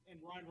 And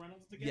Ryan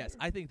Reynolds together. Yes,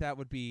 I think that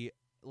would be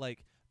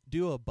like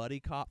do a buddy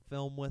cop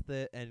film with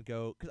it and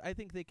go, because I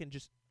think they can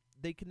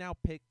now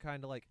pick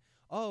kind of like,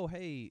 oh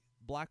hey,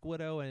 Black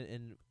Widow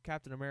and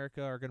Captain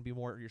America are going to be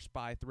more your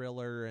spy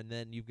thriller, and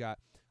then you've got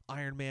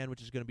Iron Man,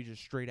 which is going to be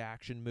just a straight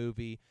action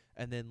movie,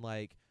 and then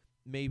like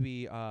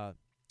maybe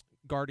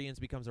Guardians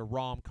becomes a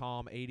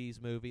rom-com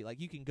 80s movie. Like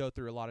you can go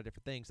through a lot of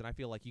different things, and I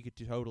feel like you could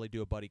totally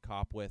do a buddy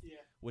cop with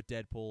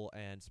Deadpool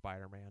and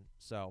Spider-Man.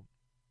 So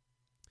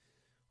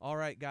all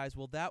right, guys.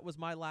 Well, that was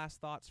my last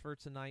thoughts for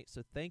tonight.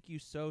 So thank you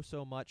so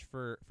much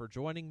for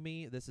joining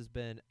me. This has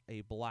been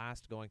a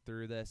blast going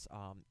through this,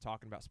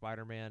 talking about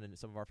Spider-Man and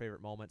some of our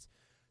favorite moments.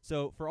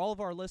 So for all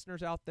of our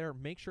listeners out there,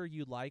 make sure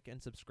you like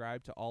and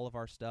subscribe to all of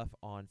our stuff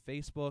on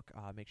Facebook.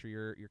 Make sure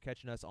you're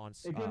catching us on.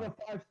 Give a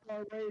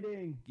 5-star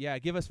rating. Yeah,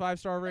 give us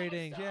 5-star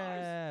ratings.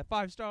 Yeah,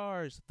 5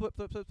 stars.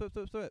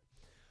 Flip.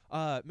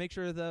 Make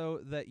sure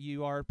though that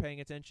you are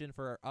paying attention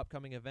for our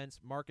upcoming events.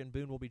 Mark and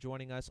Boone will be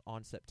joining us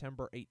on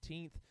September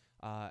 18th,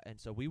 and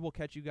so we will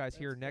catch you guys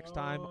here next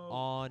time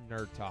on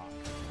Nerd Talk.